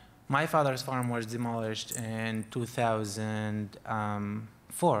my father's farm was demolished in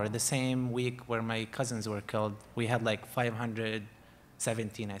 2004, the same week where my cousins were killed. We had like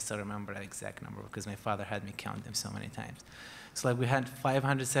 517, I still remember that exact number because my father had me count them so many times. So like we had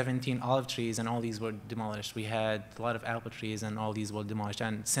 517 olive trees and all these were demolished. We had a lot of apple trees and all these were demolished.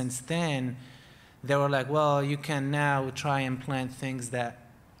 And since then, they were like, well, you can now try and plant things that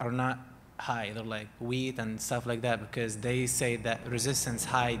are not high. They're like wheat and stuff like that because they say that resistance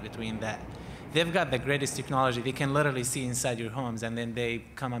hide between that. They've got the greatest technology. They can literally see inside your homes, and then they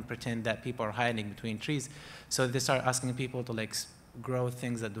come and pretend that people are hiding between trees. So they start asking people to like grow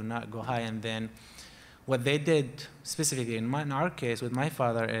things that do not go high. And then what they did specifically in our case with my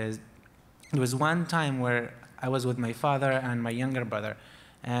father is there was one time where I was with my father and my younger brother.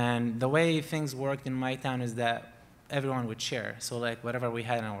 And the way things worked in my town is that everyone would share. So like whatever we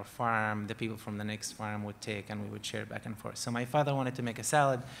had on our farm, the people from the next farm would take, and we would share back and forth. So my father wanted to make a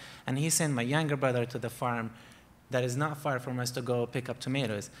salad, and he sent my younger brother to the farm that is not far from us to go pick up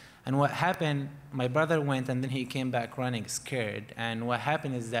tomatoes. And what happened, my brother went, and then he came back running scared. And what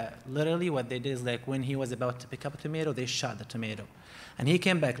happened is that literally what they did is like when he was about to pick up a tomato, they shot the tomato. And he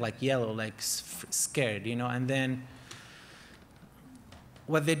came back like yellow, like scared, you know, and then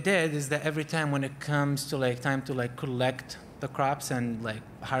what they did is that every time when it comes to like time to like collect the crops and like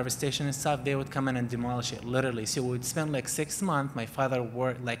harvestation and stuff, they would come in and demolish it, literally. So we would spend like 6 months. My father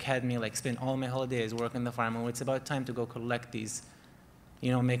worked, like had me like spend all my holidays working the farm, and when it's about time to go collect these,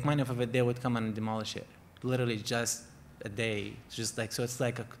 you know, make money off of it, they would come in and demolish it. Literally just a day, just like, so it's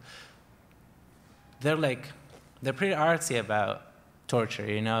like they're pretty artsy about torture,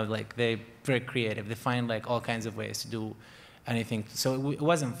 you know, like they're very creative. They find like all kinds of ways to do anything. So it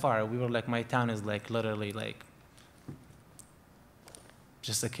wasn't far. We were like, my town is like literally like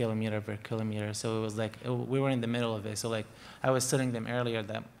just a kilometer per kilometer. So it was like, we were in the middle of it. So like, I was telling them earlier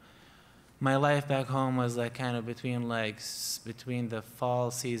that my life back home was like kind of between the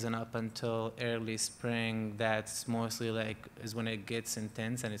fall season up until early spring. That's mostly like is when it gets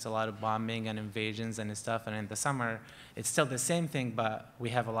intense, and it's a lot of bombing and invasions and stuff. And in the summer, it's still the same thing, but we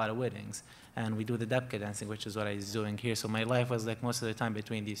have a lot of weddings. And we do the dabka dancing, which is what I was doing here. So my life was like most of the time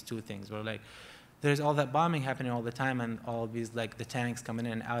between these two things, where like there's all that bombing happening all the time, and all these like the tanks coming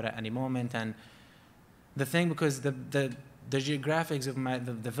in and out at any moment. And the thing, because the geographics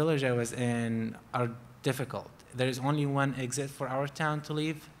of the village I was in are difficult. There's only one exit for our town to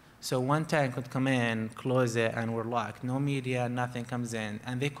leave. So one tank would come in, close it, and we're locked. No media, nothing comes in.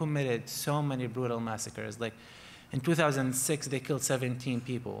 And they committed so many brutal massacres. Like in 2006, they killed 17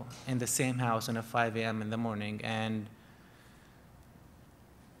 people in the same house on a 5 a.m. in the morning. And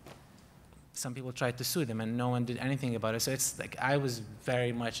some people tried to sue them, and no one did anything about it. So it's like I was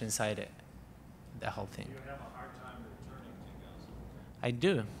very much inside it, the whole thing. Do you have a hard time returning to Gaza? I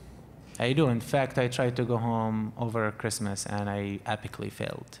do. I do. In fact, I tried to go home over Christmas, and I epically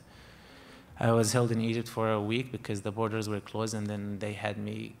failed. I was held in Egypt for a week because the borders were closed, and then they had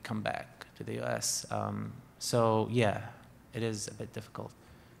me come back to the U.S. So yeah, it is a bit difficult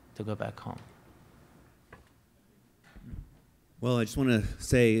to go back home. Well, I just want to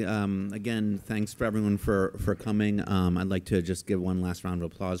say, again, thanks for everyone for coming. I'd like to just give one last round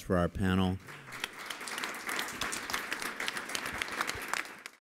of applause for our panel.